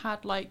only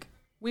had like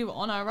we were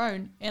on our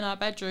own in our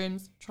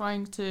bedrooms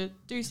trying to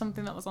do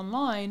something that was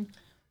online,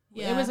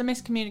 it was a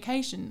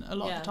miscommunication a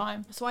lot of the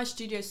time. That's why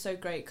studio's so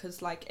great,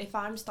 because like if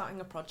I'm starting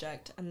a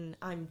project and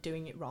I'm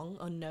doing it wrong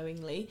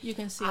unknowingly, You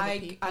can see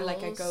I other go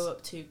people's.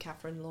 up to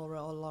Kathryn,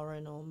 Laura, or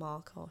Lauren, or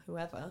Mark or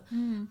whoever,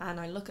 and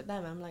I look at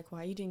them, I'm like,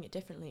 why are you doing it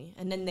differently?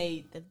 And then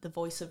the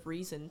voice of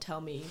reason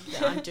tell me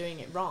that I'm doing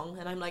it wrong,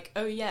 and I'm like,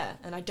 oh yeah,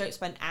 and I don't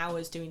spend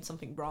hours doing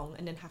something wrong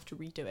and then have to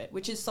redo it,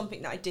 which is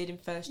something that I did in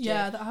first year.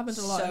 Yeah, that happens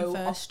a lot in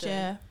first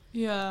year.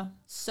 Yeah.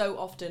 So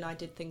often I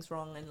did things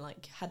wrong and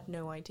like had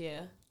no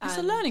idea. It's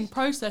a learning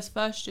process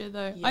first year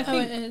though. Yeah. I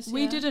think it is,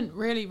 we didn't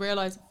really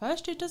realise that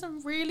first year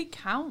doesn't really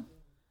count.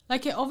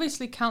 Like it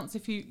obviously counts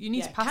if you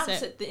need to pass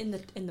it. it.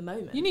 Counts in the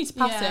moment. You need to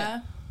pass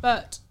it.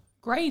 But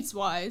grades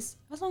wise,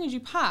 as long as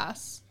you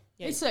pass,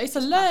 it's a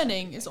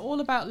learning. It's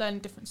all about learning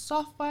different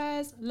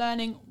softwares,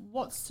 learning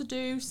what's to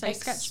do, say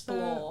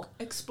sketchbook.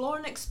 Explore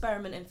and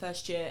experiment in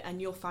first year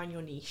and you'll find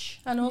your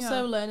niche. And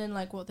also learning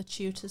like what the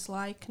tutors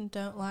like and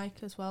don't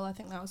like as well. I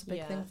think that was a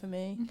big thing for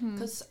me.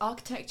 Because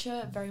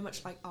architecture, very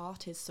much like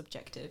art, is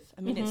subjective.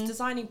 I mean, it's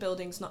designing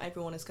buildings. Not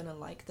everyone is going to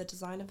like the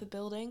design of a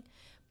building,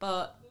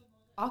 but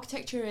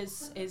architecture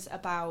is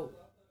about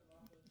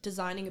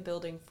designing a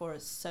building for a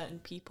certain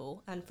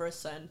people and for a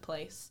certain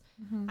place.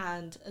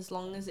 And as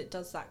long as it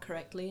does that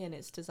correctly and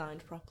it's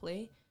designed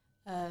properly,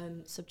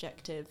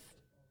 subjective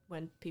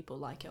when people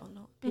like it or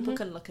not. People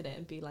can look at it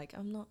and be like,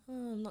 I'm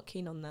not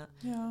keen on that.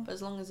 Yeah. But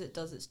as long as it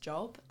does its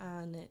job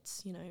and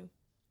it's, you know,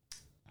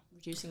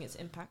 reducing its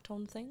impact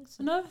on things.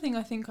 Another thing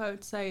I think I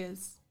would say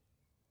is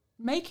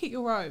make it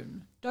your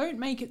own. Don't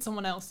make it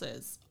someone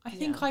else's. I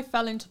think I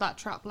fell into that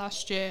trap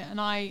last year and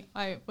I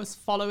was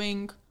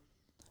following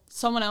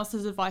someone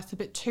else's advice a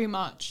bit too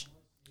much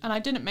and I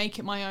didn't make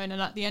it my own,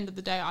 and at the end of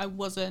the day I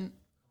wasn't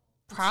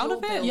proud of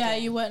it. Building. Yeah,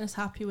 you weren't as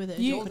happy with it as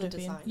you could have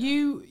been.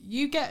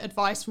 You get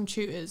advice from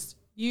tutors.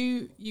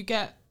 You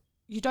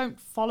don't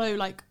follow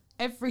like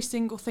every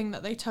single thing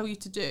that they tell you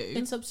to do.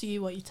 It's up to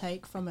you what you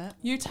take from it.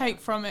 You take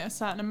from it a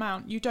certain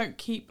amount. You don't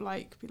keep be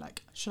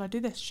like, should I do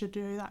this? Should I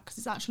do that? Because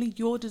it's actually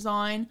your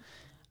design.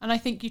 And I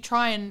think you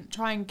try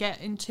and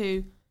get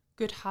into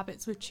good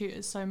habits with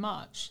tutors so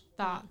much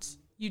that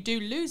you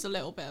do lose a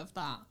little bit of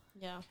that.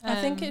 Yeah. I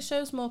think it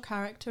shows more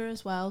character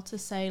as well to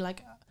say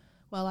like,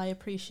 well, I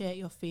appreciate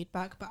your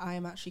feedback, but I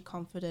am actually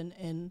confident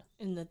in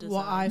the design.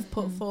 what I've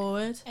put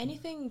forward.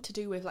 Anything to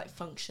do with like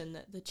function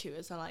that the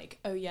tutors are like,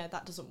 oh yeah,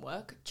 that doesn't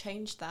work,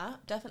 change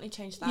that. Definitely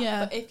change that.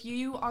 Yeah. But if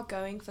you are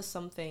going for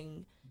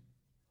something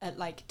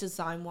like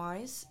design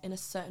wise in a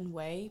certain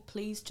way,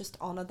 please just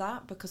honor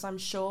that, because I'm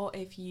sure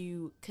if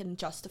you can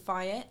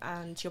justify it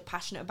and you're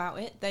passionate about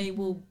it, they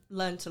will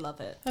learn to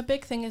love it. A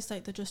big thing is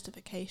like the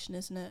justification,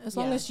 isn't it? As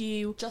long as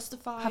you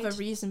have a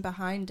reason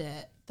behind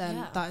it,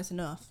 then that is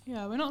enough.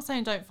 Yeah, we're not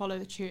saying don't follow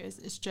the tutors.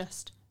 It's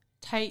just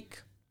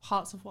take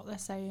parts of what they're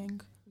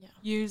saying,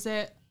 use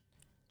it,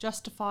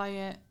 justify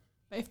it.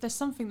 But if there's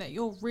something that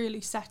you're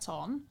really set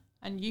on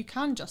and you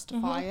can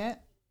justify it,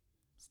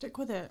 stick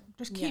with it.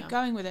 Just keep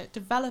going with it.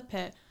 Develop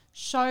it.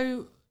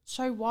 Show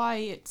why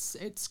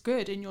it's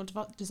good in your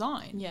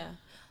design. Yeah,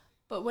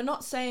 but we're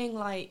not saying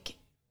like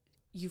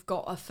you've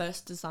got a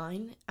first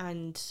design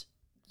and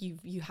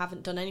you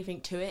haven't done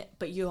anything to it,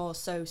 but you're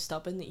so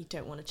stubborn that you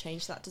don't want to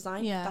change that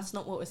design. Yeah, that's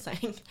not what we're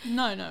saying.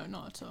 No,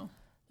 not at all.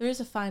 There is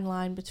a fine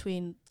line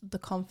between the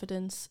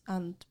confidence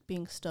and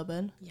being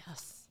stubborn.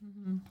 Yes.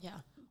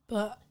 Yeah.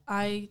 But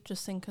I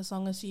just think as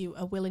long as you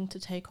are willing to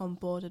take on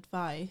board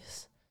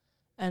advice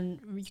and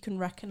you can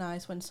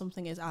recognise when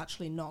something is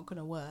actually not going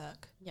to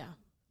work,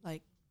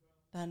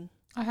 then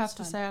I have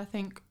to say, I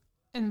think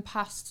in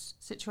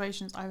past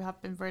situations I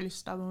have been really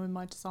stubborn with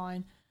my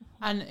design,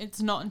 and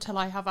it's not until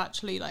I have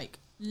actually like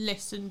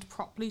listened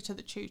properly to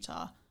the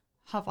tutor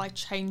have I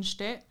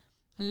changed it.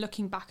 And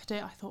looking back at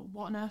it, I thought,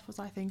 what on earth was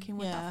I thinking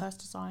with that first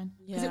design?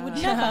 Because it would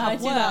never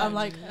have worked. I'm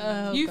like,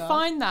 oh, you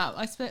find that,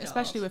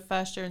 especially with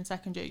first year and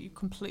second year, you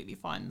completely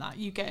find that.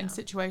 You get in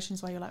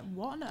situations where you're like,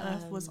 what on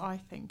earth was I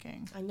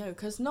thinking? I know,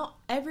 because not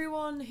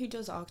everyone who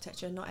does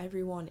architecture, not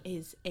everyone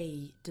is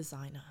a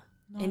designer.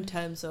 No. In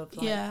terms of,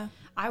 like,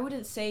 I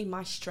wouldn't say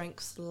my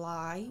strengths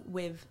lie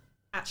with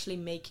actually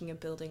making a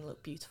building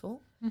look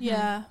beautiful.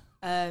 Yeah.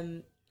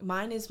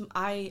 Mine is,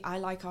 I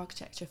like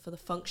architecture for the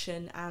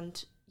function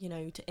and, you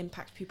know, to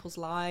impact people's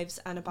lives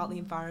and about the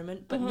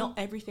environment, but not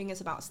everything is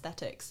about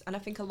aesthetics. And I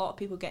think a lot of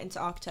people get into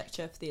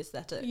architecture for the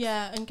aesthetics.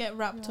 Yeah, and get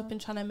wrapped up in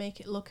trying to make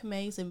it look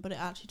amazing, but it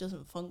actually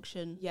doesn't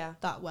function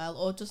that well,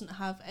 or doesn't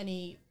have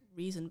any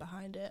reason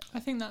behind it.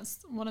 I think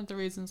that's one of the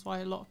reasons why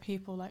a lot of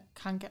people like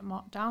can get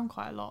marked down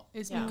quite a lot,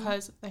 is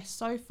because they're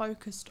so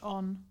focused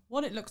on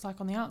what it looks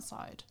like on the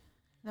outside.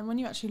 And then when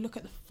you actually look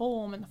at the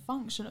form and the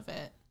function of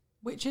it,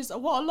 which is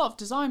what a lot of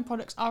design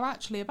products are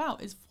actually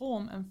about, is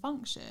form and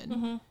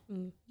function.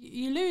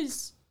 You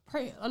lose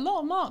a lot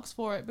of marks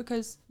for it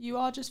because you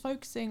are just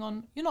focusing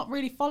on, you're not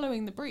really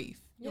following the brief.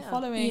 You're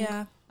following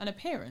an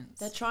appearance.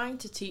 They're trying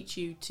to teach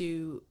you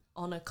to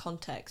honour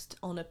context,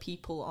 honour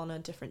people, honour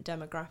different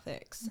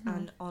demographics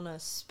and honour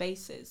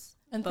spaces.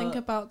 And think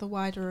about the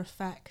wider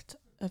effect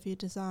of your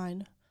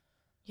design.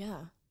 Yeah.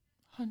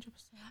 100%.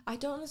 I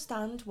don't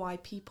understand why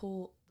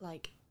people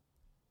like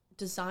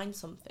design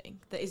something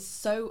that is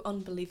so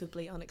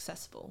unbelievably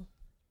inaccessible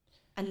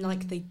and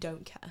like they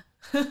don't care.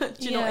 Do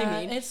you know what I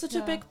mean? It's such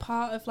a big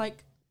part of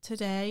like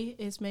today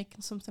is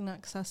making something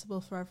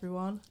accessible for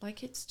everyone.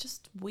 Like, it's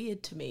just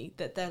weird to me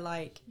that they're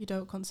like... You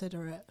don't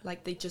consider it.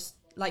 Like, they just...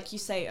 Like, you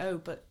say, oh,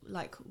 but,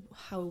 like,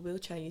 how a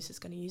wheelchair user is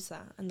going to use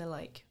that? And they're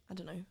like, I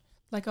don't know.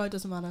 Like, oh, it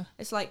doesn't matter.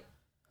 It's like,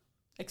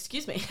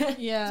 excuse me.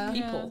 Yeah.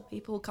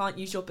 People can't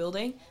use your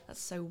building.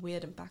 That's so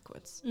weird and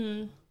backwards.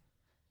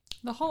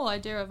 The whole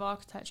idea of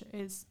architecture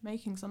is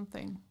making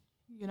something,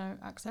 you know,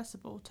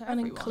 accessible to and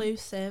everyone.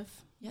 inclusive.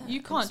 Yeah,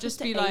 You can't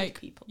just be like,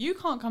 people. you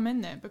can't come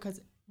in there because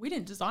we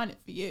didn't design it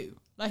for you.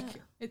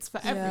 Like, it's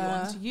for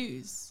everyone to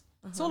use.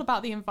 It's all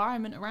about the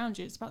environment around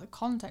you. It's about the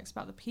context,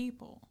 about the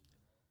people.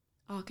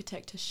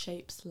 Architecture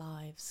shapes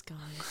lives,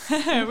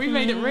 guys. We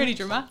made it really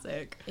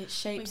dramatic. It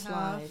shapes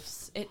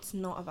lives. It's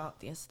not about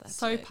the aesthetic.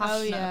 So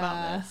passionate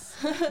about this.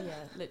 Yeah,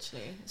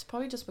 literally. It's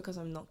probably just because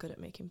I'm not good at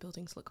making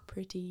buildings look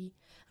pretty.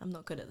 I'm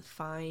not good at the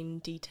fine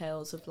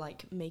details of,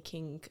 like,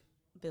 making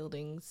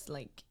buildings,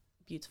 like,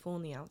 beautiful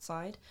on the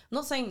outside. I'm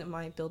not saying that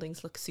my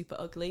buildings look super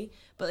ugly,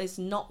 but it's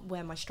not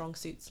where my strong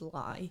suits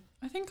lie.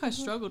 I think I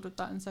struggled with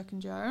that in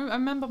second year. I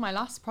remember my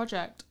last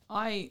project,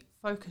 I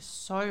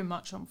focused so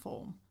much on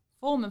form.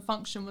 Form and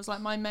function was like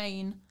my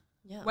main,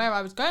 where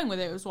I was going with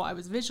it was what I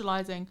was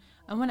visualising.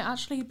 And when it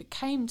actually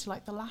came to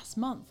like the last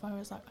month, I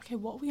was like, okay,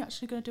 what are we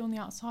actually going to do on the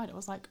outside? I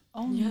was like,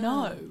 oh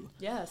no.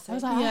 Yeah. I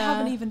was like, I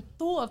haven't even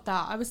thought of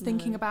that. I was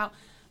thinking about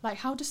like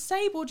how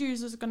disabled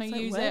users are going to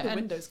use it. The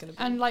window's going to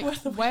be. And like,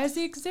 where's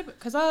the exhibit?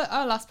 Because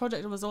our last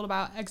project was all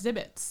about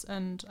exhibits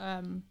and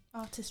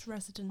artist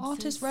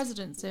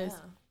residences. Yeah.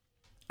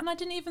 And I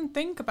didn't even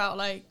think about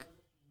like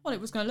what it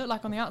was going to look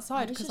like on the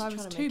outside because I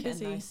was too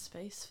busy. A nice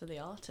space for the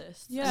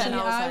artists. Yeah,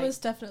 I was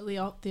definitely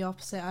the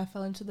opposite. I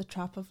fell into the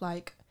trap of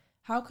like,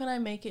 how can I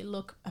make it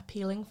look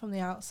appealing from the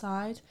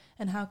outside,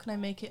 and how can I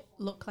make it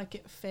look like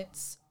it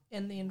fits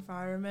in the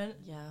environment?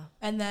 Yeah.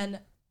 And then,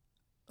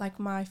 like,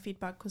 my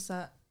feedback was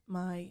that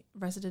my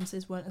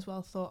residences weren't as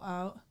well thought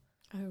out.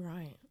 Oh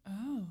right.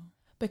 Oh.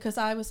 Because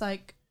I was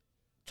like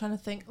trying to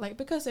think, like,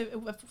 because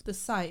the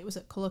site was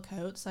at Colour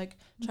Coats, like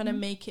trying to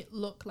make it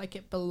look like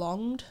it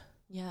belonged.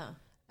 Yeah.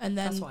 And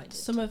then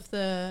some of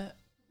the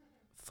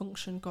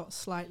function got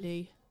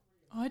slightly...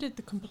 I did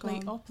the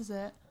complete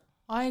opposite.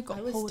 I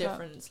was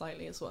different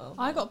slightly as well.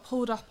 I got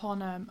pulled up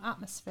on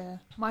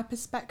atmosphere. My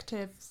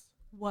perspectives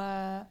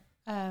were...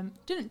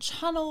 didn't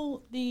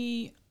channel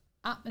the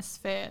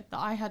atmosphere that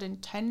I had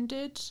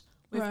intended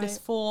with this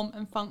form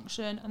and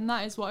function, and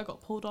that is what I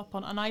got pulled up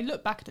on. And I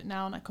look back at it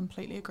now and I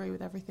completely agree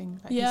with everything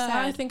that he said.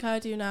 Yeah, I think I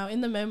do now.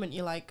 In the moment,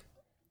 you're like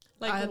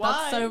why?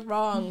 That's so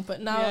wrong. But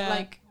now,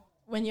 like...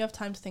 When you have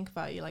time to think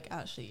about it, you're like,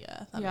 actually,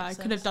 that makes I sense.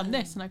 could have done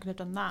this and I could have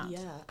done that.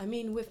 Yeah, I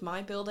mean, with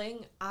my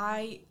building,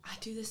 I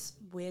do this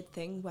weird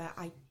thing where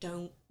I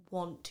don't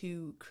want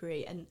to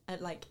create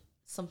like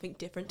something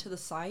different to the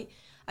site.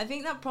 I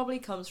think that probably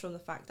comes from the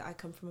fact that I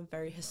come from a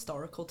very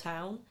historical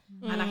town,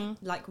 and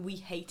we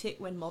hate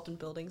it when modern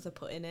buildings are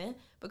put in it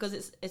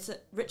because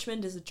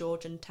Richmond is a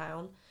Georgian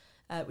town.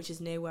 Which is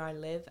near where I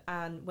live,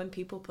 and when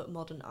people put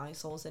modern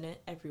eyesores in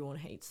it, everyone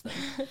hates them.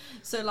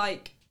 So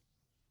like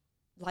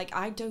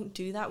I don't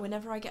do that.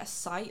 Whenever I get a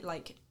site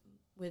like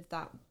with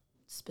that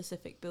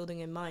specific building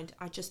in mind,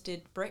 I just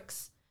did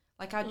bricks.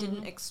 Like I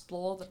didn't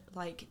explore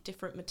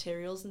different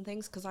materials and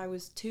things because I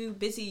was too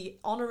busy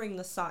honouring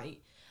the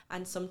site.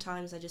 And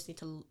sometimes I just need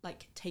to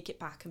like take it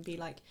back and be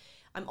like,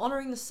 I'm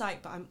honouring the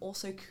site, but I'm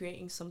also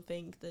creating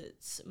something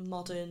that's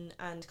modern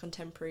and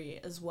contemporary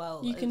as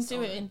well. You can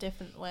do it in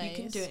different ways.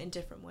 You can do it in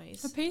different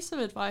ways. A piece of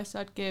advice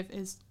I'd give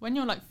is when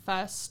you're like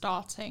first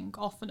starting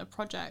off in a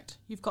project,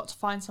 you've got to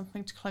find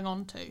something to cling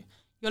on to.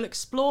 You'll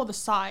explore the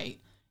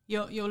site,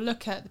 you'll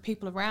look at the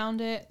people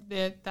around it,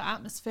 the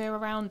atmosphere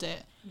around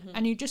it,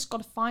 and you just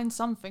got to find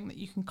something that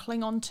you can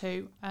cling on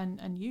to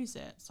and use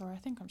it. Sorry, I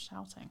think I'm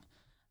shouting.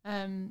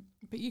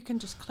 But you can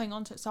just cling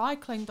on to it. So I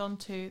clinged on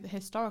to the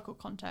historical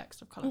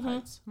context of colour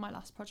codes for my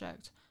last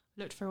project.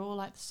 Looked through all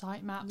like the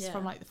site maps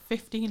from like the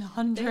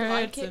 1500s. They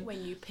like it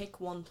when you pick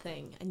one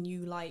thing and you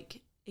like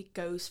it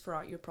goes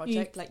throughout your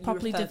project. You like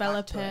properly you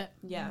develop it.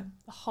 Yeah.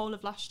 The whole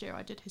of last year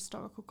I did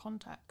historical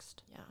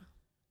context. Yeah.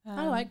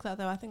 I like that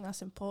though. I think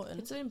that's important.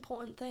 It's an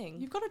important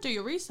thing. You've got to do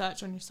your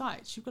research on your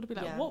sites. You've got to be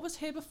like, what was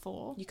here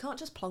before? You can't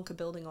just plonk a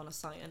building on a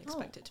site and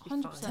expect it to be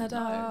fine.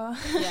 Ta-da.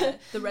 Yeah,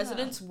 the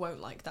residents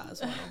won't like that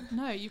as well.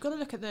 No, you've got to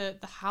look at the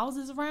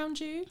houses around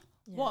you.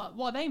 Yeah. What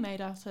are they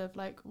made out of?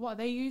 Like, what are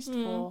they used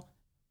for?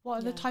 What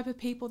are the type of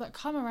people that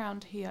come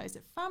around here? Is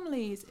it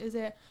families? Is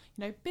it,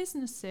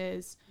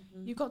 businesses?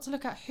 You've got to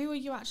look at who are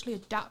you actually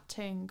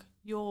adapting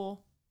your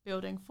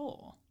building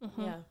for.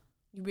 Yeah,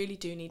 you really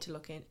do need to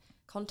look in.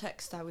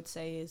 Context, I would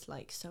say, is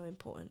like so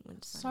important when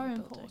designing a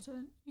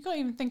building. You got to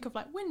even think of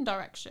like wind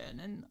direction,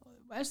 and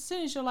as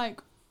soon as you're like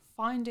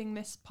finding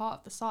this part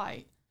of the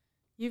site,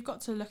 you've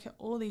got to look at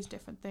all these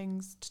different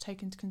things to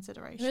take into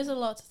consideration. There is a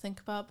lot to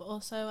think about, but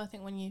also I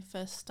think when you're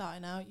first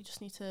starting out, you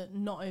just need to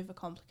not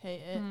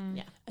overcomplicate it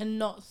and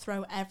not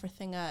throw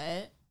everything at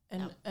it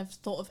and have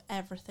thought of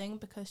everything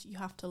because you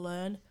have to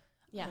learn.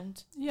 Yeah.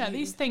 And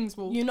these things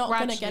will. You're not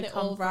going to gradually get it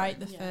come all right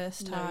through. the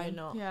first No, time. you're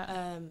not.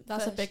 Yeah.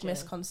 That's a first big year-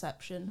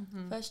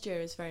 misconception. First year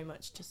is very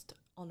much just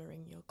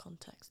honouring your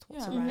context,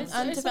 what's Yeah. around.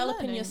 And It's a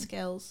developing your learning.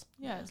 skills.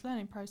 Yeah, it's a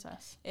learning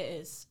process. It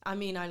is. I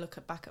mean, I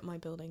look back at my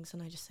buildings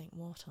and I just think,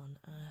 what on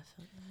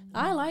earth?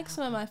 I like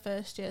some of my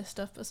first year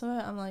stuff, but some of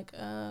it I'm like,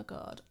 oh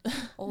god.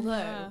 Although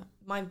Yeah.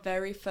 my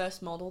very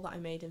first model that I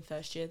made in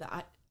first year,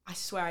 that I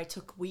swear I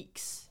took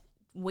weeks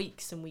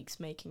and weeks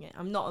making it.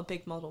 I'm not a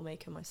big model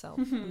maker myself.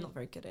 I'm not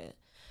very good at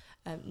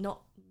it.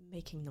 Not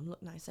making them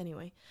look nice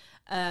anyway.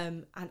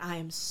 And I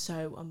am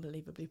so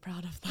unbelievably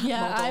proud of that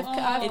Yeah, model.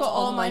 I've It's got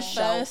all on my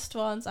shelf. first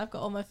ones. I've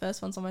got all my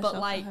first ones on my But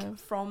shelf. at home. like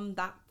from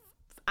that,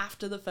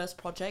 after the first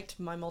project,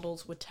 my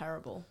models were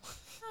terrible.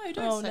 No,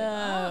 don't Oh say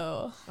that.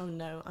 no. Oh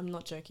no, I'm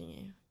not joking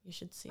you. You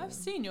should see I've them.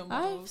 seen your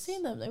models. I've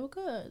seen them. They were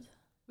good.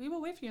 We were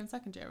with you in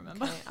second year,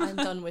 remember? Okay, I'm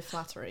done with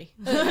flattery.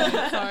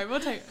 Sorry, we'll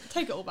take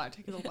it all back.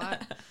 Take it all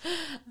back.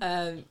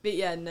 But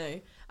yeah, no.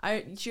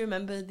 Do you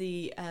remember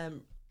the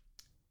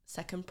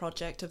second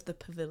project of the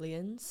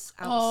pavilions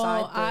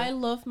outside? I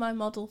love my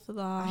model for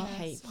that. I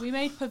hate. We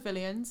made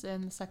pavilions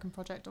in the second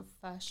project of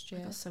first I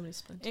year. got so many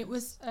splinters. It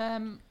was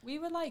we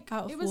were like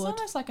Out of it was wood.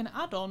 almost like an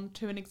add-on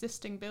to an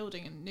existing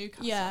building in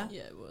Newcastle. Yeah.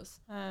 Yeah, it was.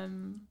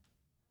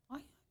 I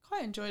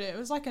quite enjoyed it. It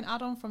was like an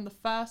add-on from the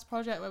first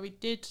project where we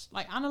did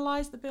like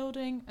analyze the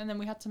building and then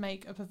we had to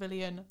make a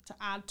pavilion to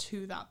add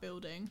to that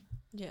building.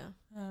 Yeah.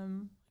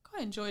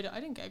 Quite enjoyed it. I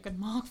didn't get a good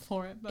mark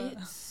for it, but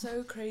It's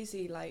so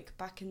crazy. Like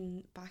back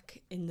in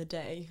the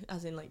day,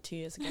 as in like 2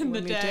 years ago, In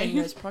when the we were day.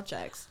 doing those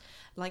projects,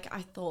 like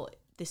I thought,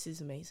 this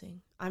is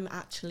amazing. I'm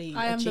actually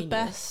I a am the genius.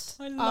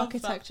 best I love that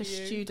architecture for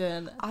you.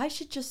 student. I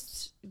should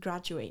just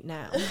graduate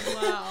now.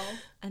 wow.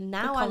 And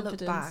now The I look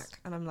confidence. back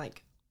and I'm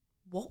like,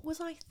 what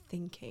was I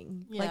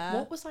thinking? Yeah. Like,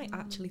 what was I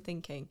actually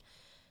thinking?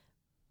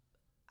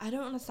 I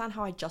don't understand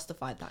how I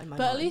justified that in my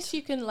But mind. at least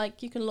you can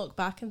look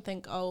back and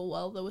think, oh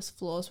well, there was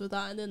flaws with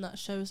that, and then that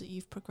shows that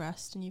you've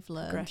progressed and you've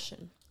learned.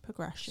 Progression.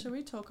 Should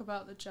we talk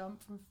about the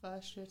jump from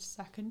first year to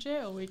second year,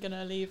 or are we going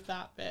to leave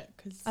that bit?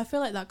 Because I feel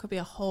like that could be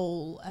a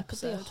whole Could be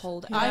episode. a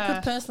whole I Yeah.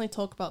 could personally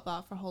talk about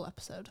that for a whole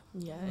episode.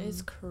 yeah,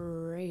 it's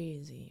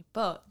crazy.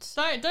 But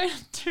don't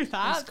do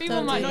that. it's People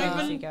don't might do not that.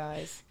 crazy, even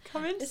guys.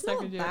 come into It's not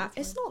second year. that.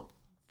 It's not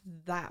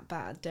that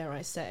bad, dare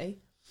I say?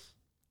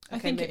 I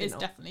Okay, think it maybe is not.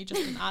 definitely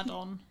just an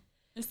add-on.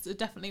 It's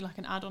definitely like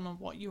an add-on on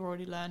what you're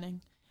already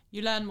learning.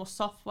 You learn more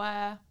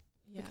software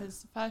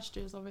because first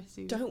year is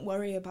obviously. Don't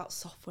worry about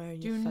software in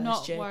do your first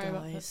not year, worry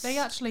about guys. this. They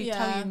actually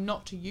tell Yeah. you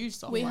not to use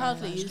software. We in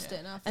hardly first used year.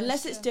 it in our first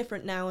Unless it's year.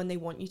 different now and they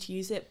want you to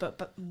use it,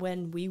 but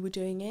when we were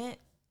doing it,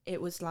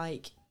 it was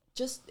like,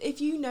 just if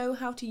you know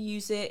how to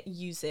use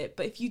it,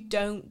 but if you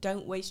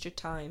don't waste your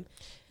time.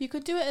 You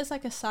could do it as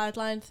like a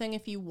sideline thing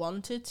if you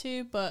wanted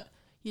to, but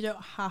you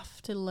don't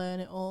have to learn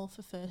it all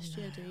for first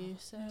year, do you?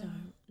 So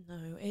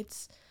No,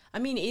 it's, I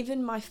mean,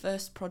 even my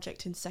first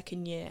project in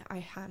second year, I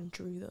hand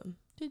drew them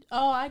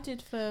I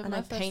did for and my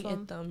I first painted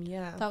one. them.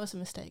 Yeah, That was a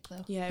mistake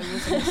though. yeah, it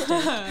was a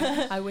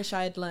mistake. I wish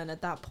I had learned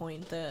at that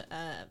point that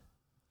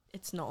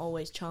it's not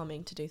always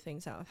charming to do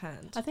things out of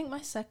hand. I think my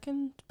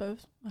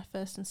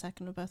first and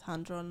second were both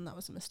hand drawn, and that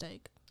was a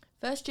mistake.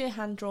 First year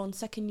hand drawn,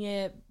 second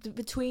year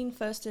between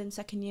first and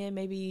second year,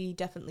 maybe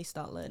definitely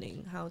start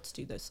learning how to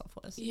do those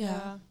softwares.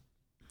 Yeah.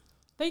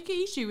 They can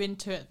ease you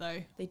into it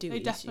though. They do. They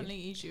ease definitely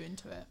ease you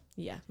into it.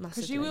 You. Yeah, Because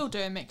massively. you will do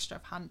a mixture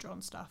of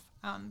hand-drawn stuff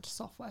and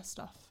software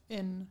stuff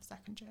in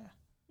second year.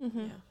 Mm-hmm.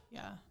 Yeah.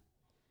 Yeah.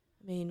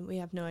 I mean, we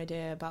have no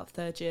idea about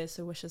third year,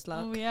 so wish us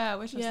luck. Oh yeah,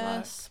 wish us luck.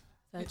 Yes.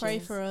 Third Pray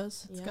years. for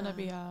us. It's going to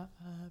be a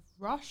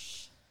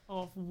rush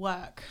of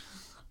work.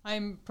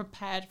 I'm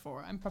prepared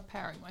for it. I'm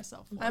preparing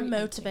myself for it. I'm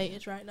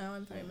motivated right now.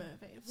 I'm very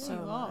motivated. So you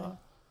am are.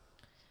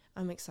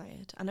 I'm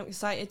excited. And I'm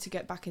excited to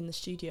get back in the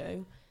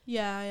studio.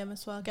 Yeah, I am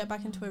as well. Get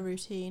back into a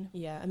routine.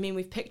 Yeah, I mean,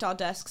 we've picked our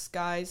desks,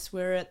 guys.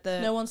 We're at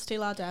the... No one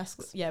steal our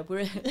desks. Yeah, we're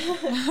in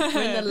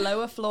the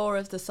lower floor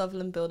of the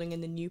Sutherland building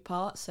in the new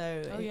part,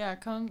 so... Oh yeah,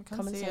 come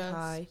and see say us,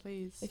 hi.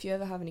 please. If you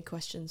ever have any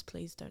questions,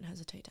 please don't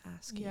hesitate to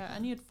ask. Yeah, either.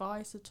 any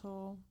advice at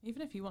all?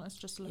 Even if you want us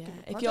just to look Yeah,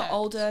 at the if you're project.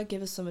 older,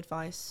 give us some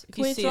advice. If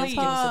Can you we see us, give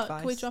us advice.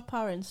 Can we drop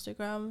our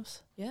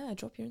Instagrams? Yeah,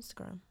 drop your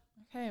Instagram.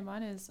 Okay,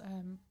 mine is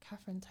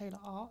Kathryn Taylor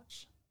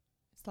Arch.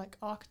 It's like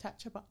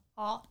architecture, but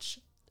arch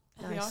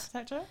of the Nice.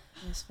 architecture.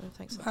 Yes, well,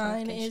 thanks for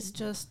Mine clarification. is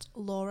just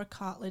Laura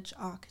Cartledge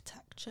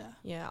Architecture.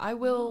 Yeah, I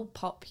will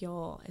pop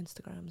your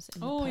Instagrams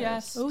in the Oh post.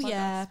 yes. Oh, plug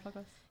yeah. us, plug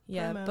us.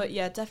 Yeah, Promo. but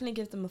yeah, definitely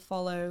give them a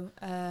follow.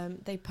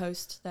 They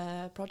post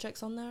their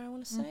projects on there, I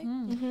want to say.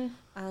 Mhm. Mm-hmm.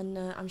 And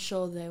I'm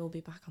sure they will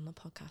be back on the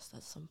podcast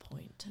at some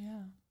point.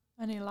 Yeah.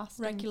 Any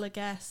lasting Regular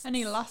guests.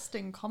 Any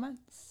lasting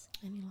comments?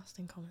 Any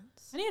lasting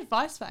comments? Any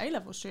advice for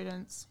A-level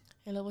students?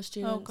 A-level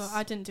students. Oh god,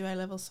 I didn't do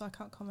A-levels, so I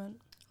can't comment.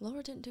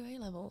 Laura didn't do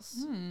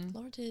A-levels.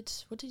 Laura did...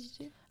 What did you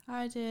do?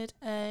 I did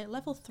a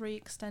level 3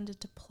 extended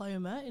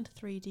diploma in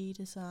 3D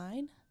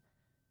design.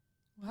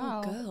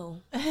 Wow. Oh,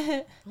 girl.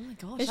 Oh my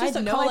gosh. It's I just had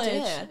at no college.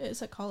 idea.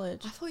 It's at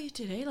college. I thought you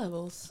did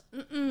A-levels.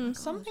 Mm-mm.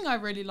 Something I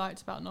really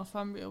liked about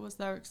Northumbria was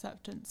their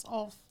acceptance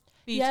of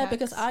Yeah,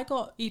 because I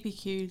got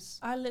EPQs.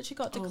 I literally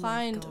got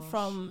declined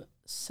from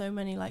so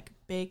many like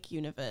big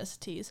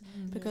universities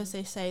because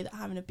they say that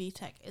having a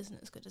BTEC isn't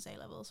as good as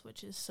A-levels,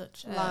 which is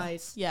such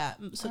lies. Yeah,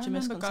 such a misconception.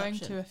 I remember going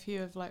to a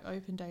few of like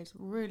open days,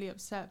 really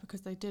upset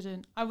because they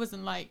didn't. I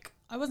wasn't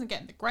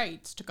getting the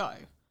grades to go.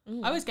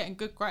 I was getting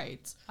good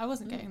grades. I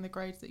wasn't getting the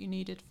grades that you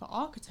needed for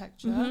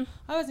architecture.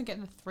 I wasn't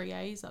getting the 3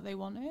 A's that they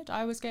wanted.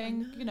 I was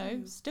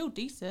getting, still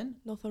decent.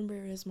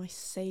 Northumbria is my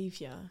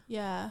saviour.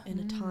 Yeah. In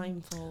a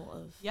time full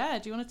of... Yeah,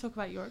 do you want to talk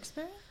about your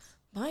experience?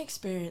 My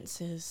experience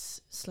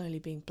is slowly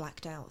being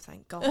blacked out,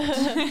 thank God.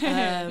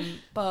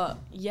 But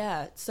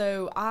yeah,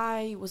 so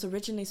I was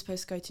originally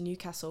supposed to go to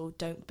Newcastle.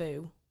 Don't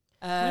boo.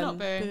 We're not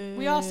booing.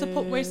 We are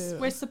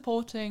we're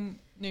supporting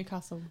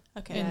Newcastle.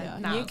 Okay.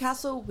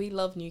 Newcastle, we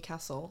love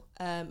Newcastle.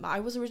 I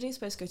was originally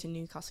supposed to go to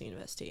Newcastle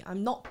University.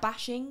 I'm not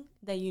bashing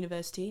their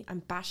university.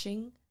 I'm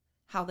bashing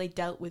how they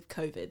dealt with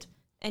COVID.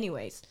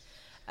 Anyways,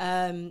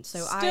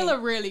 still a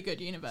really good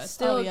university.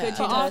 Still a good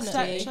for university.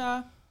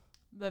 Architecture,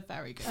 they're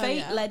very good.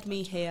 Fate led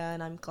me here,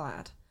 and I'm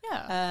glad.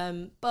 Yeah.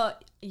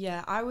 But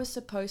yeah, I was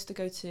supposed to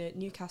go to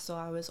Newcastle.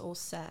 I was all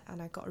set,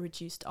 and I got a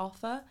reduced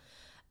offer.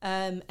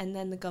 And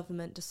then the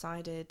government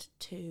decided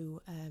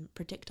to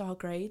predict our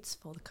grades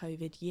for the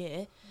COVID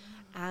year.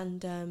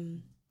 And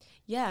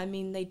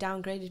they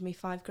downgraded me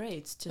 5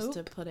 grades, just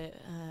to put it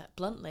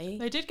bluntly.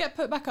 They did get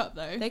put back up,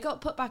 though. They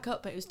got put back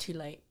up, but it was too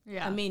late.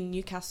 Yeah. I mean,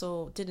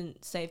 Newcastle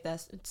didn't save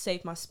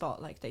my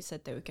spot like they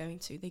said they were going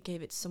to. They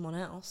gave it to someone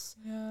else.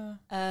 Yeah.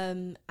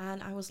 And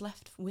I was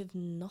left with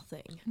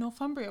nothing.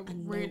 Northumbria were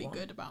really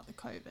good about the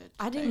COVID.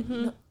 I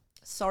didn't...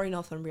 Sorry,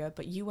 Northumbria,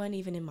 but you weren't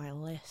even in my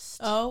list.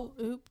 Oh,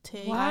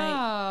 oopty.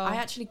 Wow. I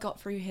actually got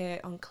through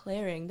here on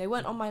clearing. They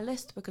weren't on my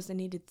list because they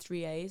needed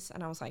 3 A's,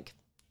 and I was like,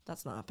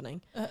 that's not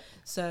happening.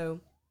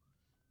 So,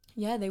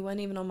 yeah, they weren't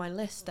even on my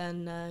list,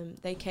 and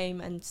they came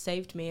and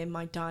saved me in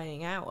my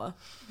dying hour.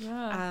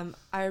 Yeah.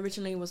 I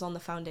originally was on the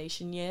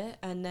foundation year,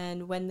 and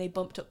then when they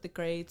bumped up the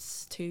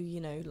grades to,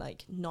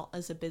 not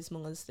as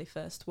abysmal as they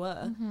first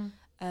were,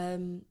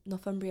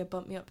 Northumbria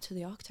bumped me up to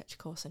the architecture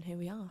course, and here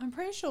we are. I'm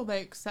pretty sure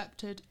they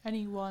accepted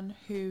anyone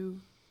who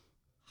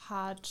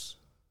had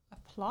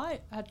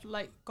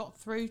got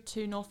through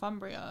to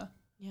Northumbria.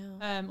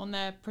 Yeah. On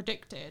their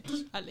predicted,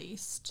 at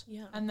least.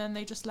 Yeah. And then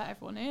they just let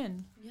everyone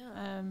in.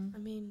 Yeah.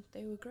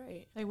 They were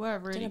great. They were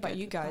really good. I don't know about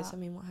you guys. That.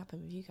 What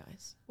happened with you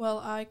guys? Well,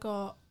 I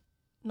got,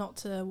 not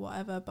to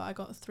whatever, but I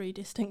got 3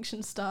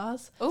 distinction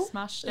stars. Oh,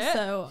 smashed it.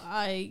 So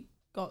I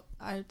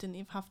didn't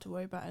even have to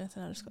worry about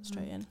anything. I just got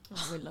straight in.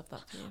 Oh, we love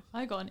that for you.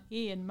 I got an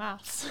E in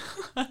maths.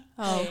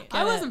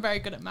 I wasn't very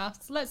good at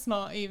maths. Let's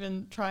not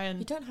even try and...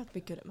 You don't have to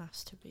be good at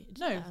maths to be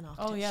no. an architect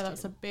Oh yeah,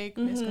 that's a big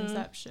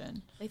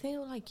misconception. They think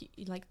like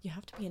you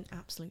have to be an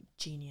absolute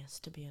genius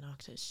to be an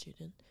architect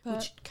student, but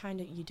which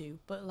kind of you do,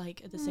 but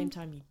like at the same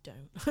time you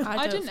don't.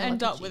 I didn't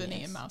end up with an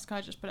E in maths. Can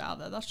I just put it out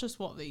there? That's just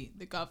what the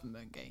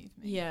government gave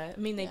me. Yeah, I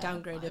mean they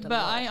downgraded a lot.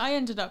 But I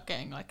ended up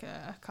getting like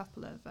a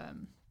couple of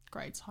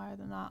grades higher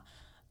than that.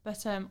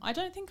 But I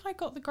don't think I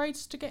got the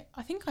grades to get...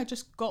 I think I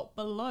just got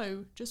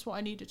below just what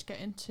I needed to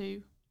get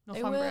into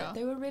Northumbria.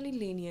 They were really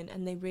lenient,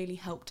 and they really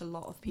helped a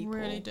lot of people.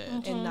 Really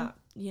did. In that,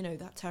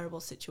 that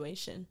terrible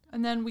situation.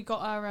 And then we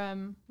got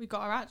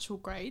our actual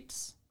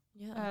grades.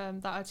 Yeah.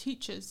 That our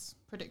teachers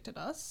predicted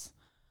us.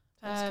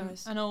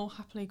 Nice. And all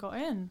happily got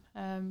in.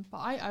 But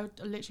I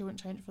literally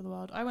wouldn't change it for the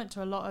world. I went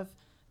to a lot of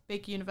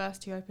big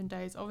university open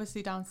days.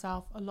 Obviously down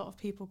south, a lot of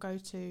people go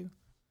to,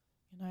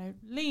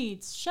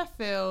 Leeds,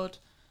 Sheffield...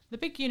 The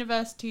big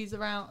universities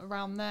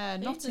around there,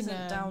 Leeds Nottingham,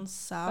 isn't down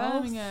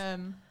south.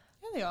 Birmingham.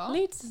 Yeah, they are.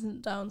 Leeds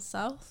isn't down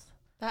south.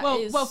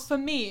 Well, for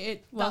me,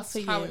 that's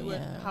for how you,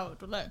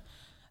 it would look.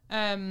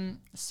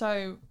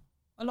 So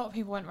a lot of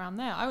people went around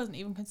there. I wasn't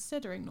even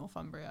considering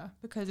Northumbria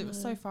because it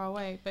was so far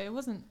away. But it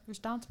wasn't. It was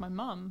down to my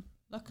mum,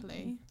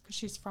 luckily, because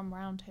she's from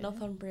around here.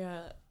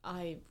 Northumbria,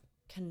 I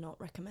cannot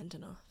recommend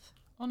enough.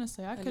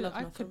 Honestly, I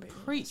could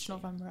preach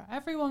Northumbria.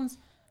 As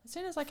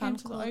soon as I came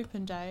to the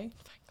open day.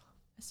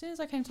 As soon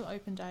as I came to the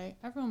open day,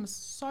 everyone was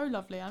so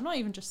lovely. I'm not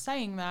even just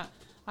saying that.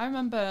 I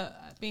remember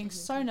being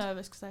so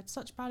nervous because I had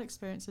such bad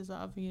experiences at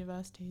other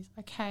universities.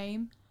 I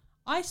came.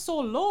 I saw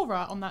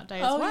Laura on that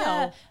day as well.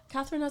 Yeah.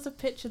 Kathryn has a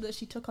picture that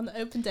she took on the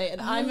open day, and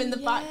I'm in the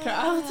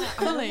background.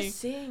 I was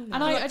seeing that.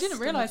 And I didn't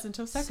realise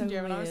until second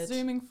year when I was weird.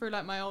 zooming through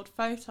like my old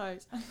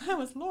photos, and there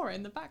was Laura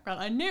in the background.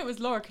 I knew it was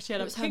Laura because she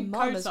had a pink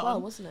coat as on. well,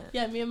 wasn't it?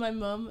 Yeah, me and my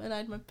mum, and I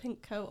had my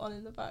pink coat on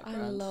in the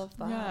background. I love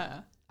that.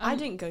 Yeah. I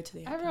didn't go to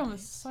the open Everyone days.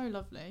 was so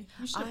lovely.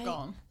 You should have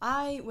gone.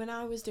 When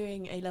I was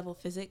doing A-level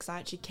physics, I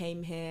actually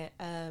came here.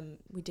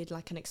 We did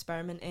like an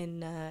experiment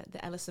in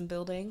the Ellison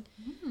building,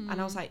 and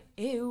I was like,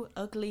 "Ew,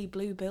 ugly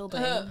blue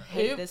building.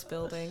 Hate this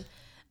building."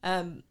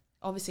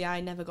 Obviously,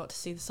 I never got to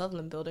see the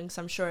Sutherland building,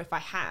 so I'm sure if I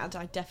had,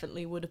 I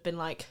definitely would have been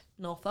like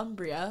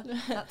Northumbria.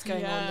 That's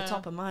going on the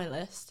top of my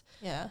list.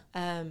 Yeah.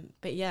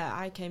 But yeah,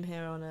 I came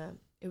here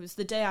it was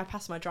the day I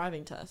passed my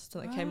driving test,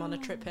 and I came on a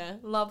trip here.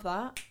 Love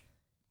that.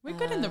 We're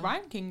good in the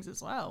rankings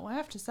as well, I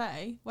have to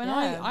say.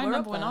 I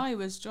remember when I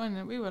was joining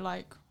it, we were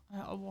like,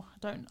 I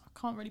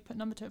can't really put a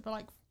number to it, but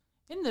like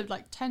in the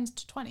like 10s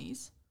to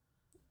 20s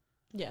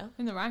Yeah.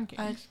 in the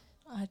rankings.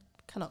 I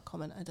cannot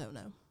comment. I don't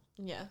know.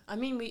 Yeah. I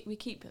mean, we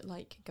keep it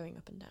like going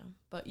up and down.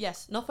 But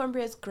yes,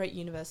 Northumbria is a great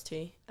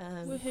university.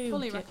 Woohoo.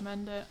 Fully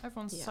recommend it.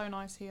 Everyone's so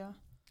nice here.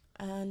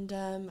 And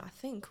I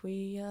think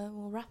we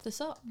will wrap this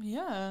up.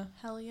 Yeah.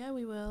 Hell yeah,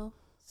 we will.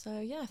 So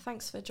yeah,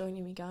 thanks for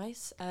joining me,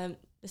 guys.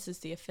 This is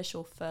the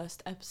official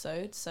first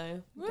episode,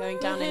 so going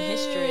down in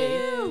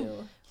history.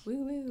 Woo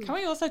woo. Can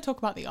we also talk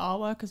about the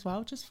artwork as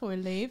well, just before we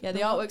leave? Yeah, the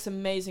artwork's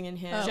amazing in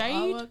here.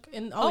 Jade?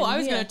 I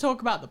was going to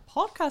talk about the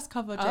podcast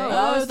cover,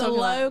 Jade. The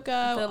logo.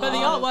 But the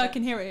artwork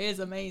in here is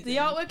amazing. The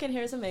artwork in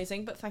here is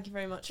amazing, but thank you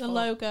very much. The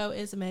logo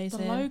is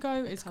amazing. The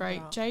logo is cover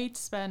great. art. Jade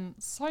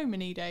spent so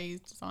many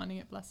days designing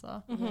it, bless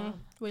her. Mm-hmm. Yeah.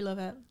 We love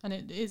it. And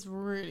it is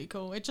really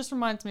cool. It just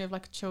reminds me of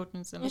like a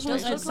children's It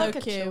illustration. does It's look so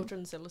like cute. a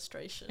children's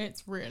illustration.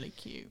 It's really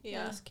cute.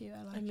 Yeah, it's cute.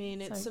 I like I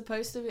mean, it's So-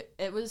 supposed to be,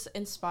 it was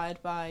inspired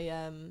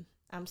by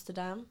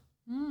Amsterdam.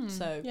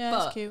 So, Yeah,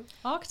 but it's cute.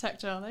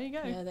 Architecture, there you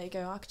go. yeah, there you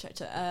go,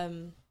 architecture.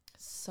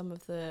 Some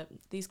of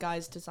these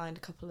guys designed a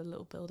couple of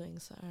little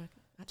buildings that are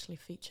actually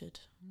featured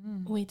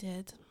We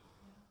did.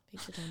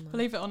 online.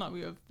 Believe it or not,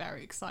 we were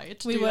very excited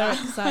to We do were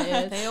that.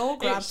 excited. They all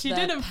grabbed. She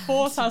their didn't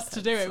force us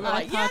to do it. We were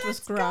like, iPad yeah, was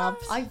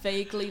grabbed. I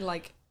vaguely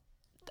like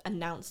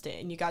announced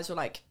it, and you guys were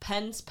like,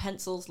 "Pens,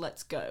 pencils,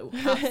 let's go."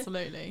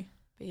 absolutely.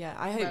 But yeah,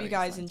 I hope Very you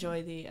guys exciting.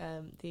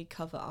 enjoy the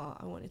cover art.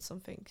 I wanted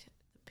something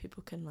that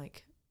people can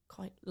like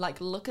quite like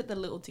look at the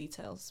little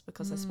details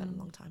because I spent a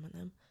long time on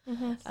them.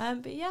 Mm-hmm.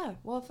 But yeah,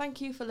 well,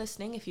 thank you for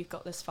listening if you've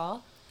got this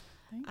far,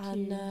 Thank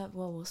and you.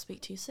 well, we'll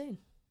speak to you soon.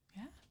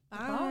 Yeah. Bye.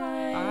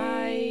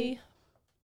 Bye.